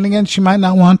 But then again, she might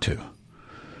not want to.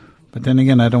 But then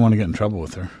again, I don't want to get in trouble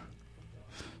with her.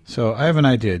 So I have an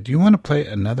idea. Do you want to play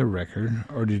another record,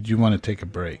 or did you want to take a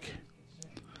break?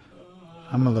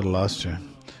 I'm a little lost here.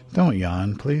 Don't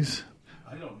yawn, please.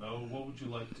 I don't know. What would you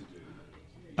like to do?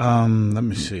 Let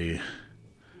me see.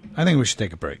 I think we should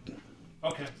take a break.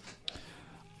 Okay.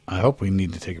 I hope we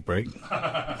need to take a break.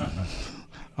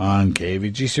 On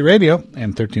KVGC Radio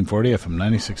and 1340 FM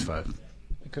 96.5.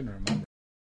 I couldn't remember.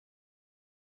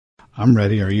 I'm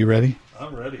ready. Are you ready?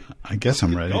 I'm ready. I guess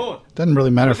I'm ready. Going. Doesn't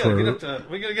really matter We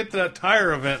got to get to that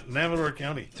tire event in Amador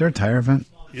County. Is there a tire event?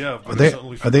 Yeah, but it's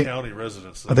only for county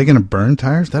residents. Are they going to burn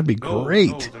tires? That'd be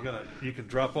great. No, you can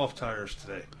drop off tires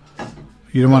today.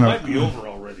 You don't want to. It might be over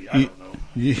already. I don't know.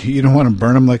 You don't want to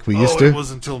burn them like we used to? It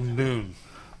was until noon.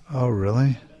 Oh,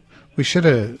 really? We should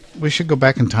go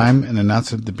back in time and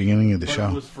announce it at the beginning of the show.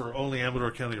 It was for only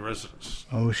Amador County residents.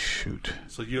 Oh, shoot.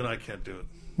 So you and I can't do it.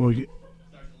 Well,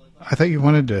 I thought you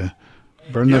wanted to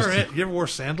burn those. You ever wore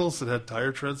sandals that had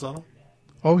tire treads on them?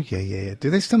 Oh, yeah. Do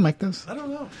they still make those? I don't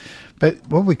know. But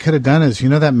what we could have done is,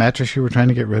 that mattress you were trying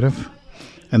to get rid of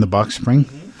and the box spring?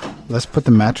 Mm-hmm. Let's put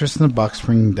the mattress and the box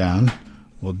spring down.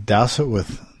 We'll douse it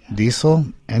with diesel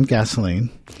and gasoline,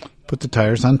 put the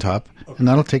tires on top, and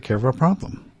that'll take care of our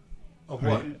problem. Of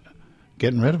what?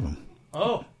 Getting rid of them.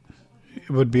 Oh. It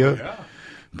would be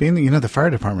being the fire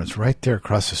department's right there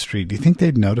across the street. Do you think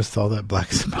they'd noticed all that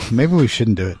black smoke? Maybe we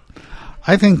shouldn't do it.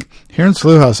 I think here in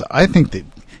Sloughhouse, I think that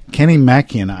Kenny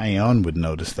Mackey and Ione would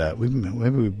notice that.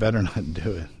 Maybe we better not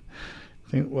do it.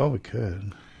 We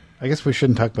could. I guess we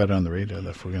shouldn't talk about it on the radio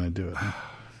if we're going to do it. Huh?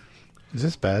 Is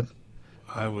this bad?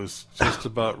 I was just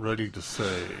about ready to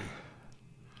say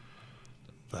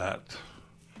that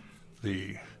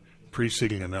the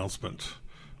preceding announcement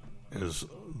is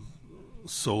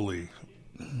solely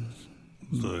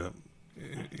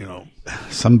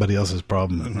somebody else's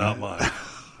problem. Not mine.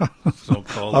 So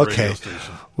call the radio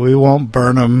station. We won't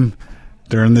burn them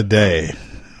during the day.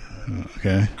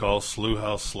 Okay. Call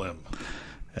Sloughhouse Slim.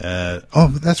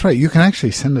 That's right. You can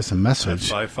actually send us a message.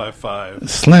 555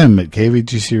 Slim at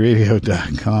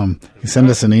kvgcradio.com. You send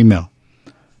us an email.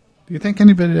 Do you think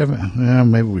anybody ever?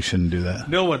 Maybe we shouldn't do that.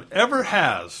 No one ever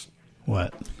has.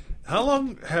 What? How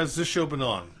long has this show been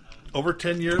on? Over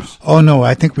 10 years? Oh, no.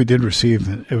 I think we did receive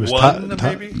it. It was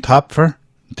Topfer,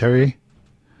 Terry.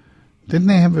 Didn't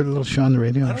they have a little show on the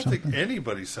radio or something? I don't think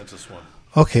anybody sent us one.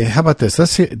 Okay. How about this?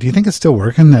 Let's see. Do you think it's still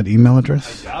working, that email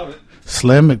address? I doubt it.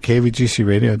 Slim at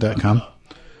kvgcradio.com.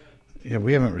 Yeah,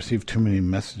 we haven't received too many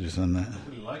messages on that.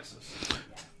 Nobody likes us.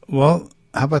 Well,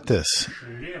 how about this?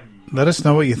 Let us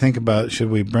know what you think about, should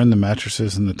we burn the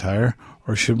mattresses and the tire,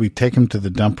 or should we take them to the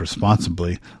dump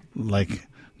responsibly, like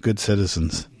good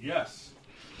citizens? Yes.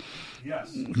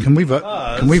 Can we vote?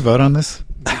 Can we vote on this?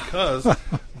 Because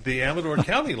the Amador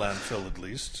County landfill, at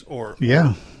least, or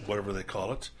whatever they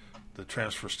call it, the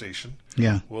transfer station,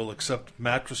 will accept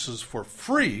mattresses for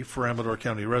free for Amador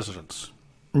County residents.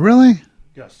 Really?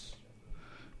 Yes.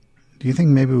 Do you think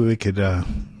maybe we could,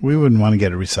 we wouldn't want to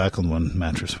get a recycled one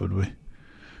mattress, would we?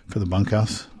 For the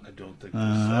bunkhouse? I don't think they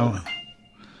sell them.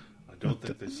 I don't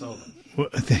think they sell them.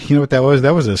 You know what that was?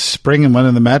 That was a spring in one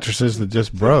of the mattresses that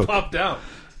just broke. Popped down.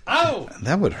 Ow!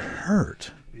 That would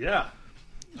hurt. Yeah.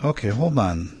 Okay, hold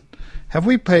on. Have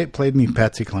we played any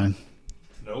Patsy Cline?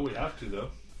 No, we have to,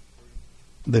 though.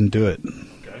 Then do it.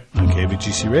 Okay. On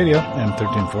KVGC Radio, AM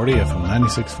 1340, FM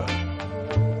 96.5.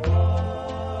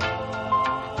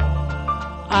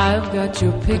 I've got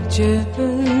your picture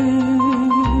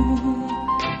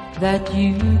that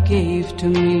you gave to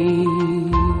me,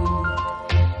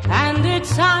 and it's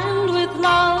signed with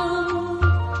love,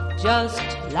 just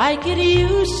like it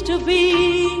used to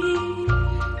be.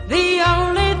 The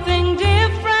only thing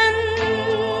different,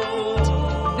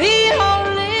 the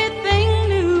only thing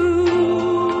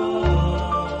new,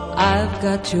 I've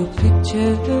got your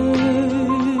picture,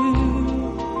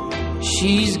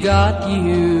 she's got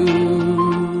you.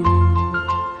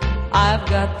 I've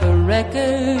got the records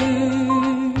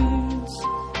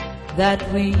that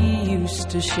we used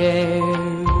to share,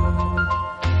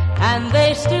 and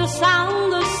they still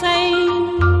sound the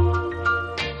same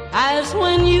as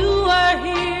when you were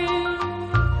here.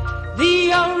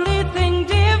 The only thing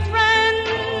different,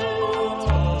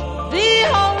 the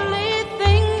only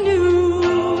thing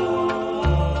new,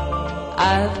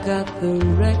 I've got the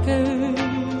records,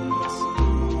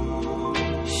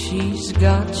 she's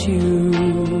got you.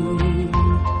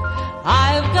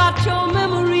 I've got your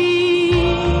memory,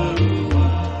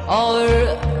 or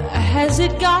has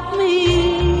it got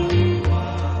me?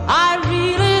 I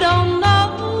really don't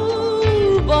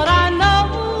know, but I know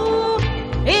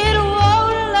it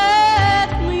won't let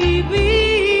me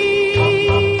be.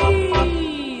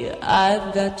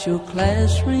 I've got your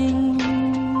class ring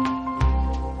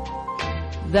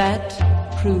that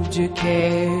proved you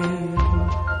cared,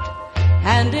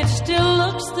 and it still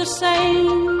looks the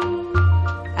same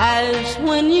as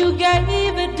when you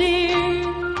gave it, dear.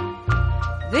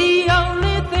 The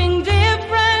only thing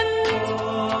different,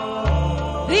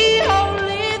 the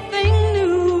only thing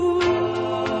new,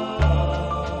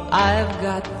 I've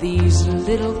got these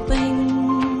little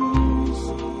things,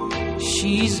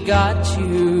 she's got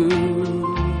you.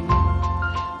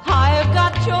 I've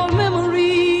got your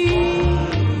memory,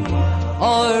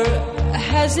 or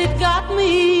has it got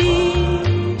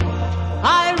me?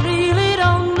 I really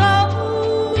don't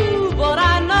know, but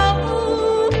I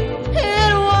know it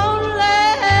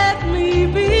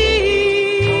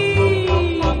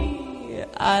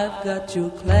I've got your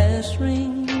class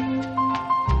ring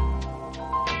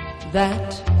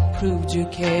that proved you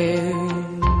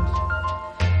cared,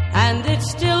 and it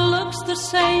still looks the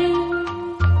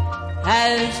same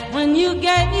as when you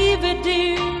gave it,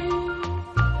 dear.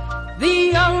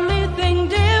 The only thing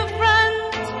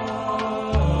different,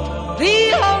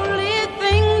 the only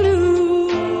thing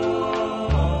new,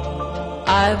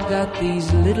 I've got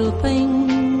these little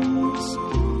things,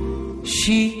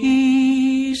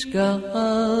 she's got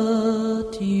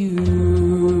you.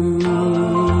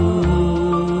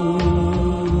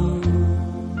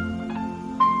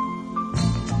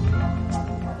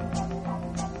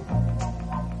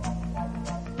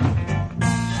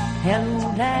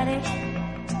 Hello, Daddy.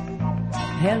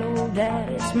 Hello,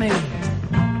 Daddy, it's me.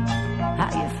 How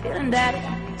you feeling, Daddy?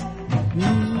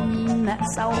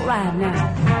 That's all right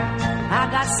now. I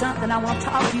got something I want to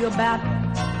talk to you about,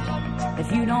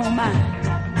 if you don't mind.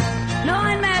 No,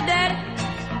 I ain't mad, Daddy.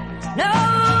 No,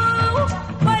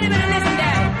 wait a minute, listen,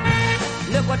 Daddy.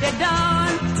 Look what they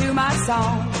done to my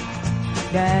song,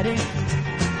 Daddy.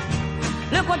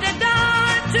 Look what they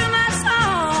done to my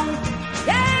song.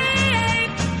 Yay!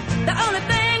 The only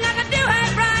thing I can do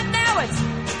right now is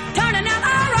turning out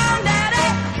all wrong,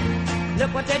 Daddy.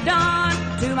 Look what they done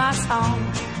to my song.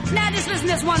 Now just listen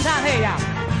to this one time, here, y'all.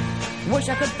 Wish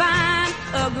I could find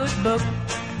a good book.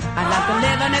 I'd like to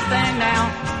live anything now.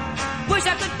 Wish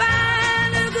I could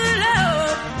find a good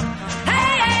love.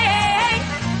 Hey, hey, hey, hey.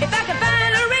 If I could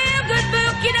find a real good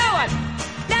book, you know what?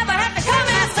 Never have to come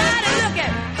outside and look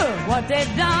at what they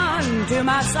done to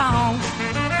my song.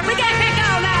 We can't pick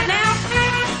all night now.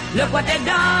 Look what they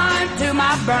done to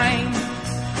my brain,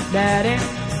 Daddy.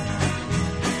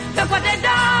 Look what they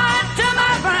done to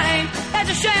my brain. That's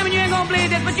a shame and you ain't gonna believe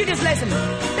this, but you just listen.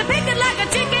 They picked it like a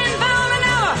chicken bone and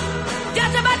over,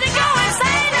 just about to go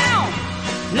insane now.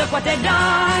 Look what they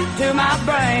done to my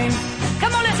brain.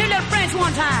 Come on, let's hear a little French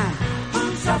one time.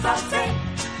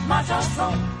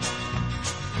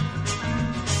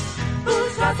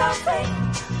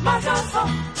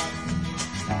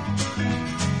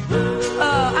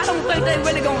 I don't think they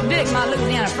really gonna dig my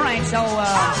Louisiana French, so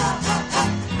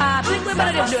I think we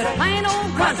better just do it plain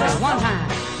old country one time.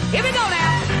 Here we go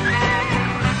now.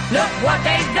 Look what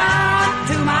they done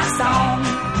to my song,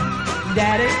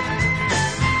 Daddy.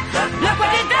 Look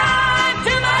what they done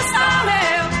to my song,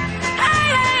 hell. Hey,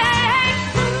 hey, hey, hey.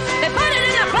 They put it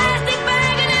in a plastic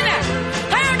bag and in there,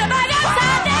 turned the bag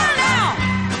upside down now.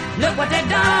 Look what they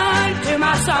done to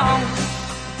my song.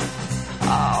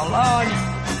 Oh, Lord.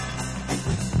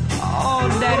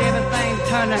 Oh, Daddy, everything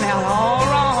turning out all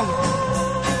wrong.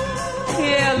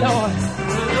 Yeah, Lord.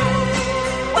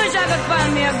 Wish I could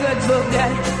find me a good book,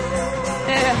 Daddy.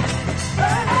 Yeah.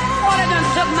 Oh, they done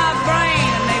took my brain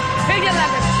and they picked it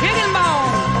like a chicken bone.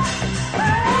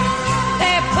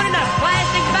 They put it in a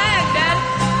plastic bag, Daddy.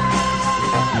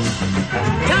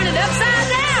 Turned it upside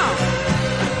down.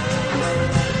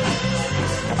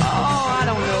 Oh, I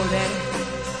don't know, Daddy.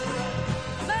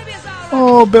 Maybe it's all right.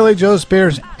 Oh, Billy Joe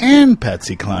Spears and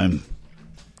Patsy Cline.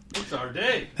 It's our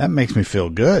day. That makes me feel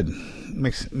good.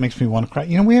 Makes me want to cry.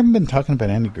 You know, we haven't been talking about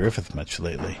Andy Griffith much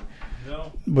lately.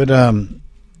 No. But,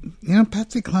 you know,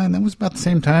 Patsy Cline, that was about the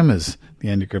same time as the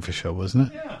Andy Griffith Show, wasn't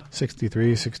it? Yeah.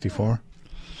 63, 64.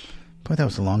 Boy, that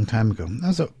was a long time ago.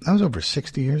 That was over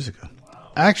 60 years ago.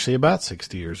 Wow. Actually, about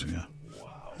 60 years ago.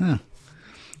 Wow. Yeah.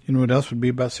 You know what else would be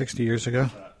about 60 years ago?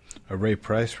 A Ray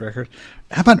Price record.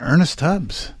 How about Ernest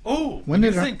Tubbs? Oh, when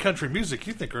you think country music,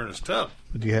 you think Ernest Tubbs.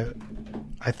 Do you have?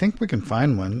 I think we can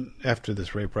find one after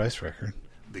this Ray Price record.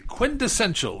 The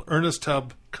quintessential Ernest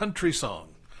Tubbs country song.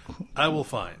 I will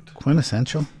find.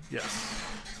 Quintessential? Yes.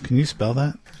 Can you spell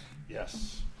that?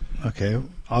 Yes. Okay,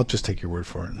 I'll just take your word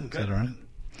for it. Okay. Is that all right?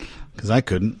 Because I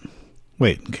couldn't.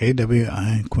 Wait,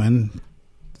 K-W-I, Quinn,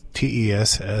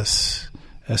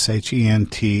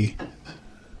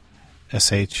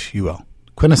 T-E-S-S-S-H-E-N-T-S-H-U-L.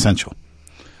 Quintessential.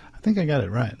 I think I got it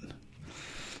right.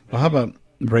 Well, how about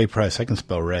Ray Price? I can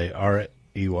spell Ray,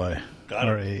 R-E-Y. Got it.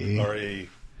 R-A-E. R-A-E.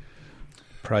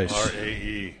 Price.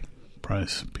 R-A-E.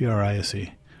 Price.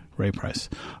 P-R-I-S-E. Ray Price.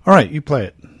 All right, you play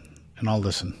it, and I'll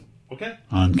listen. Okay.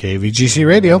 On KVGC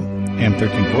Radio, AM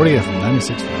 1340, FM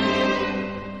 96.5.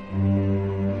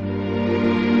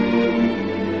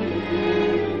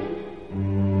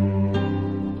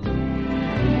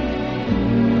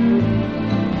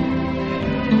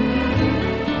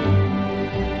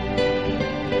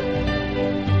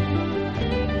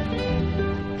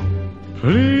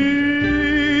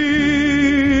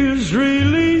 Please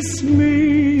release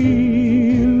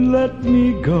me, let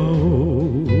me go.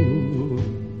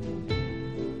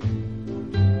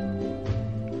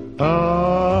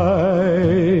 I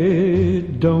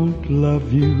don't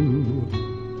love you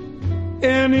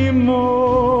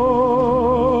anymore.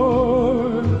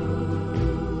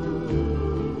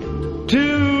 To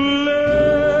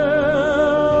live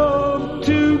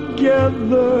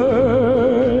together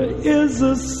is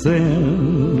a sin.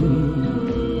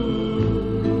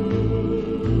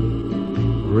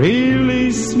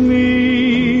 Release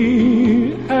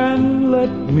me and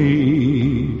let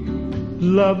me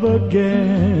love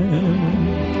again.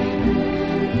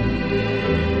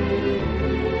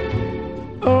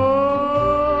 I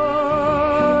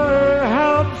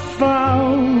have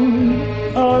found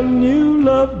a new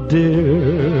love,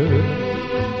 dear,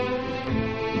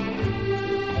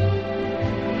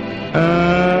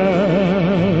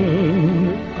 and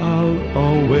I'll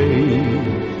always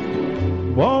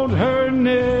want her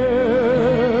near.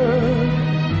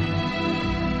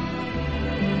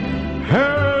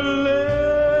 Her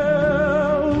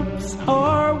lips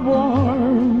are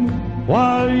warm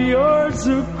while yours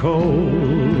are cold.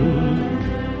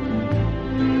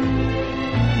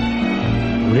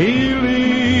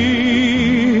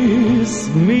 Release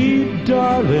me,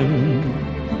 darling,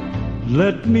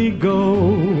 let me go.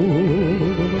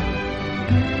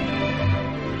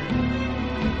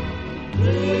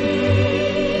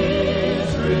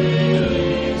 Please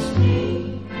release me.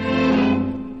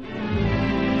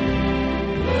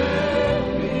 Let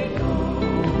me go.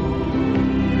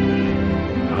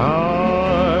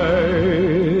 I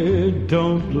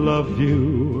don't love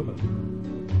you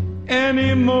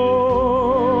anymore.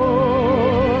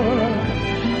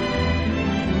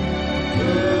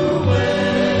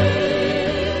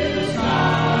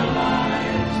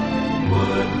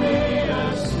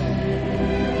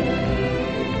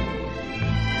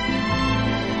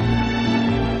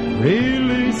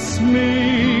 Release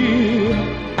me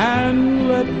and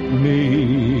let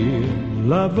me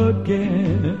love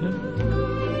again.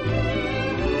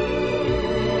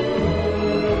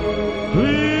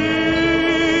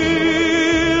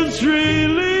 Please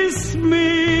release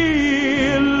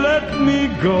me, let me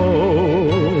go.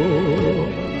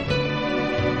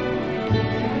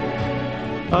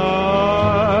 I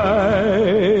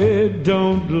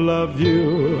don't love you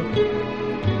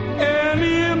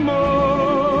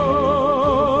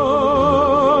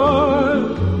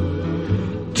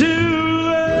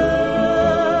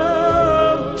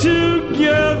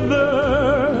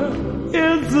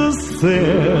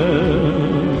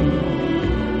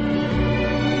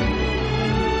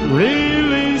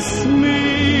Release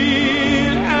me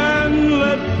and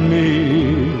let me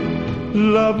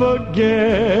love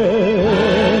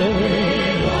again.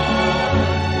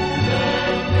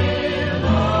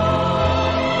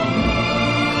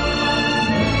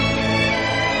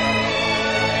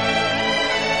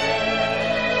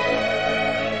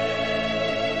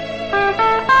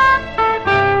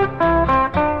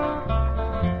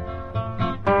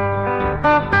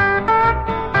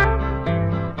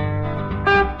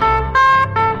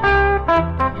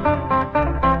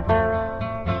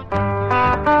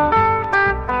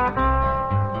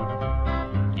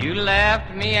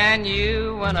 And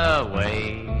you went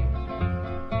away.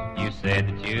 You said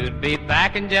that you'd be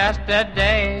back in just a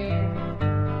day.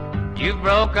 You've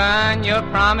broken your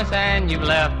promise and you've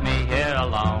left me here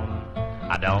alone.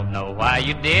 I don't know why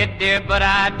you did, dear, but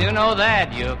I do know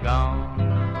that you're gone.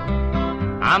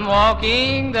 I'm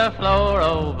walking the floor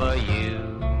over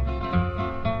you.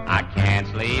 I can't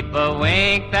sleep a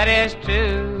wink, that is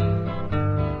true.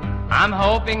 I'm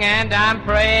hoping and I'm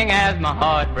praying as my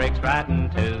heart breaks right in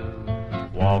two.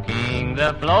 Walking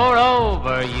the floor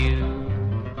over you.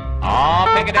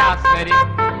 Oh, pick it out, Smitty.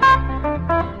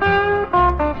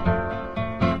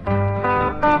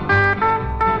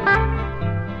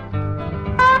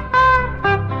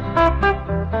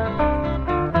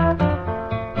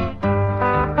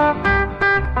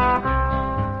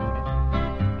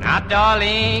 Now,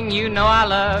 darling, you know I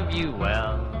love you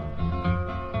well.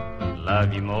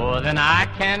 Love you more than I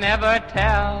can ever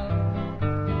tell.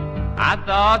 I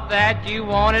thought that you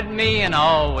wanted me and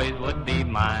always would be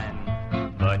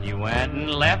mine, but you went and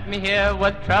left me here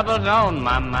with troubles on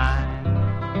my mind.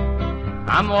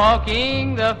 I'm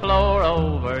walking the floor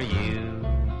over you.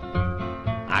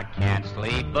 I can't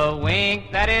sleep a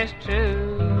wink, that is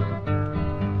true.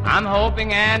 I'm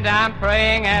hoping and I'm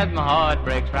praying as my heart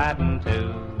breaks right in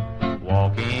two.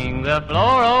 Walking the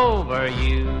floor over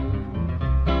you.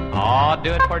 Oh,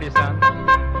 do it for you, son.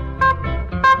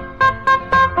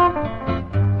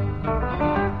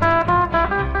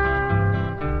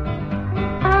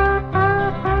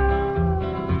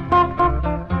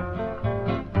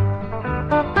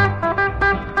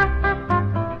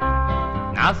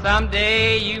 Now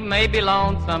someday you may be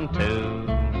lonesome too.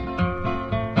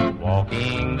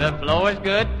 Walking the floor is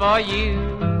good for you.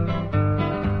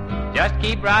 Just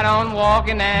keep right on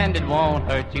walking and it won't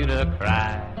hurt you to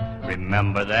cry.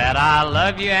 Remember that I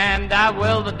love you and I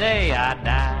will the day I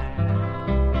die.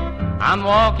 I'm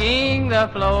walking the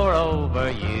floor over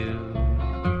you.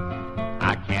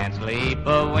 I can't sleep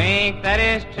a wink, that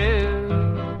is true.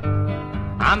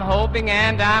 I'm hoping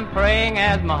and I'm praying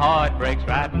as my heart breaks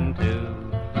right in two.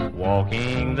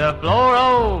 Walking the floor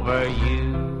over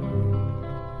you.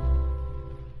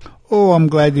 Oh, I'm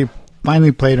glad you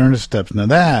finally played Ernest Stubbs. Now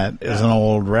that is an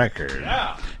old record.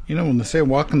 Yeah. You know, when they say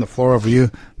walking the floor over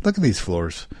you, look at these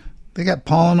floors. They got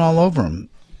pollen all over them.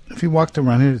 If you walked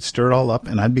around it, it'd stir it all up,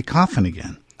 and I'd be coughing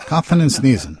again. Coughing and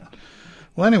sneezing.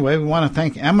 Well, anyway, we want to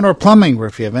thank Amador Plumbing, where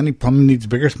if you have any plumbing needs,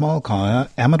 big or small, call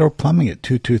Amador Plumbing at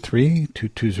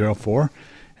 223-2204.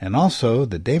 And also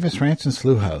the Davis Ranch and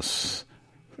Sloughhouse.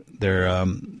 Their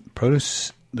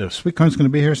produce, the sweet corn's going to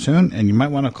be here soon, and you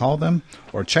might want to call them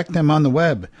or check them on the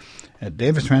web at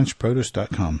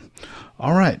davisranchproduce.com.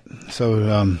 All right,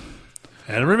 so...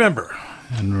 and remember...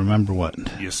 And remember what?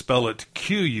 You spell it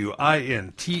Quintessential.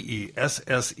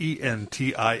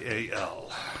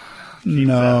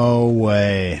 No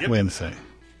way. Yep. Wait a second.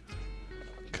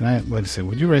 Can I, wait a second,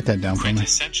 would you write that down for me?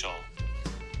 Quintessential.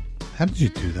 How did you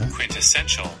do that?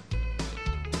 Quintessential.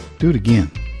 Do it again.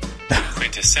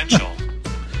 Quintessential.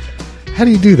 How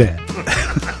do you do that?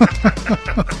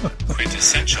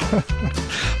 Quintessential.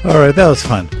 All right, that was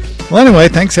fun. Well, anyway,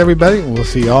 thanks everybody. We'll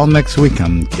see you all next week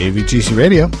on KVGC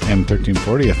Radio,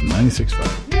 M1340 FM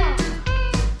 96.5.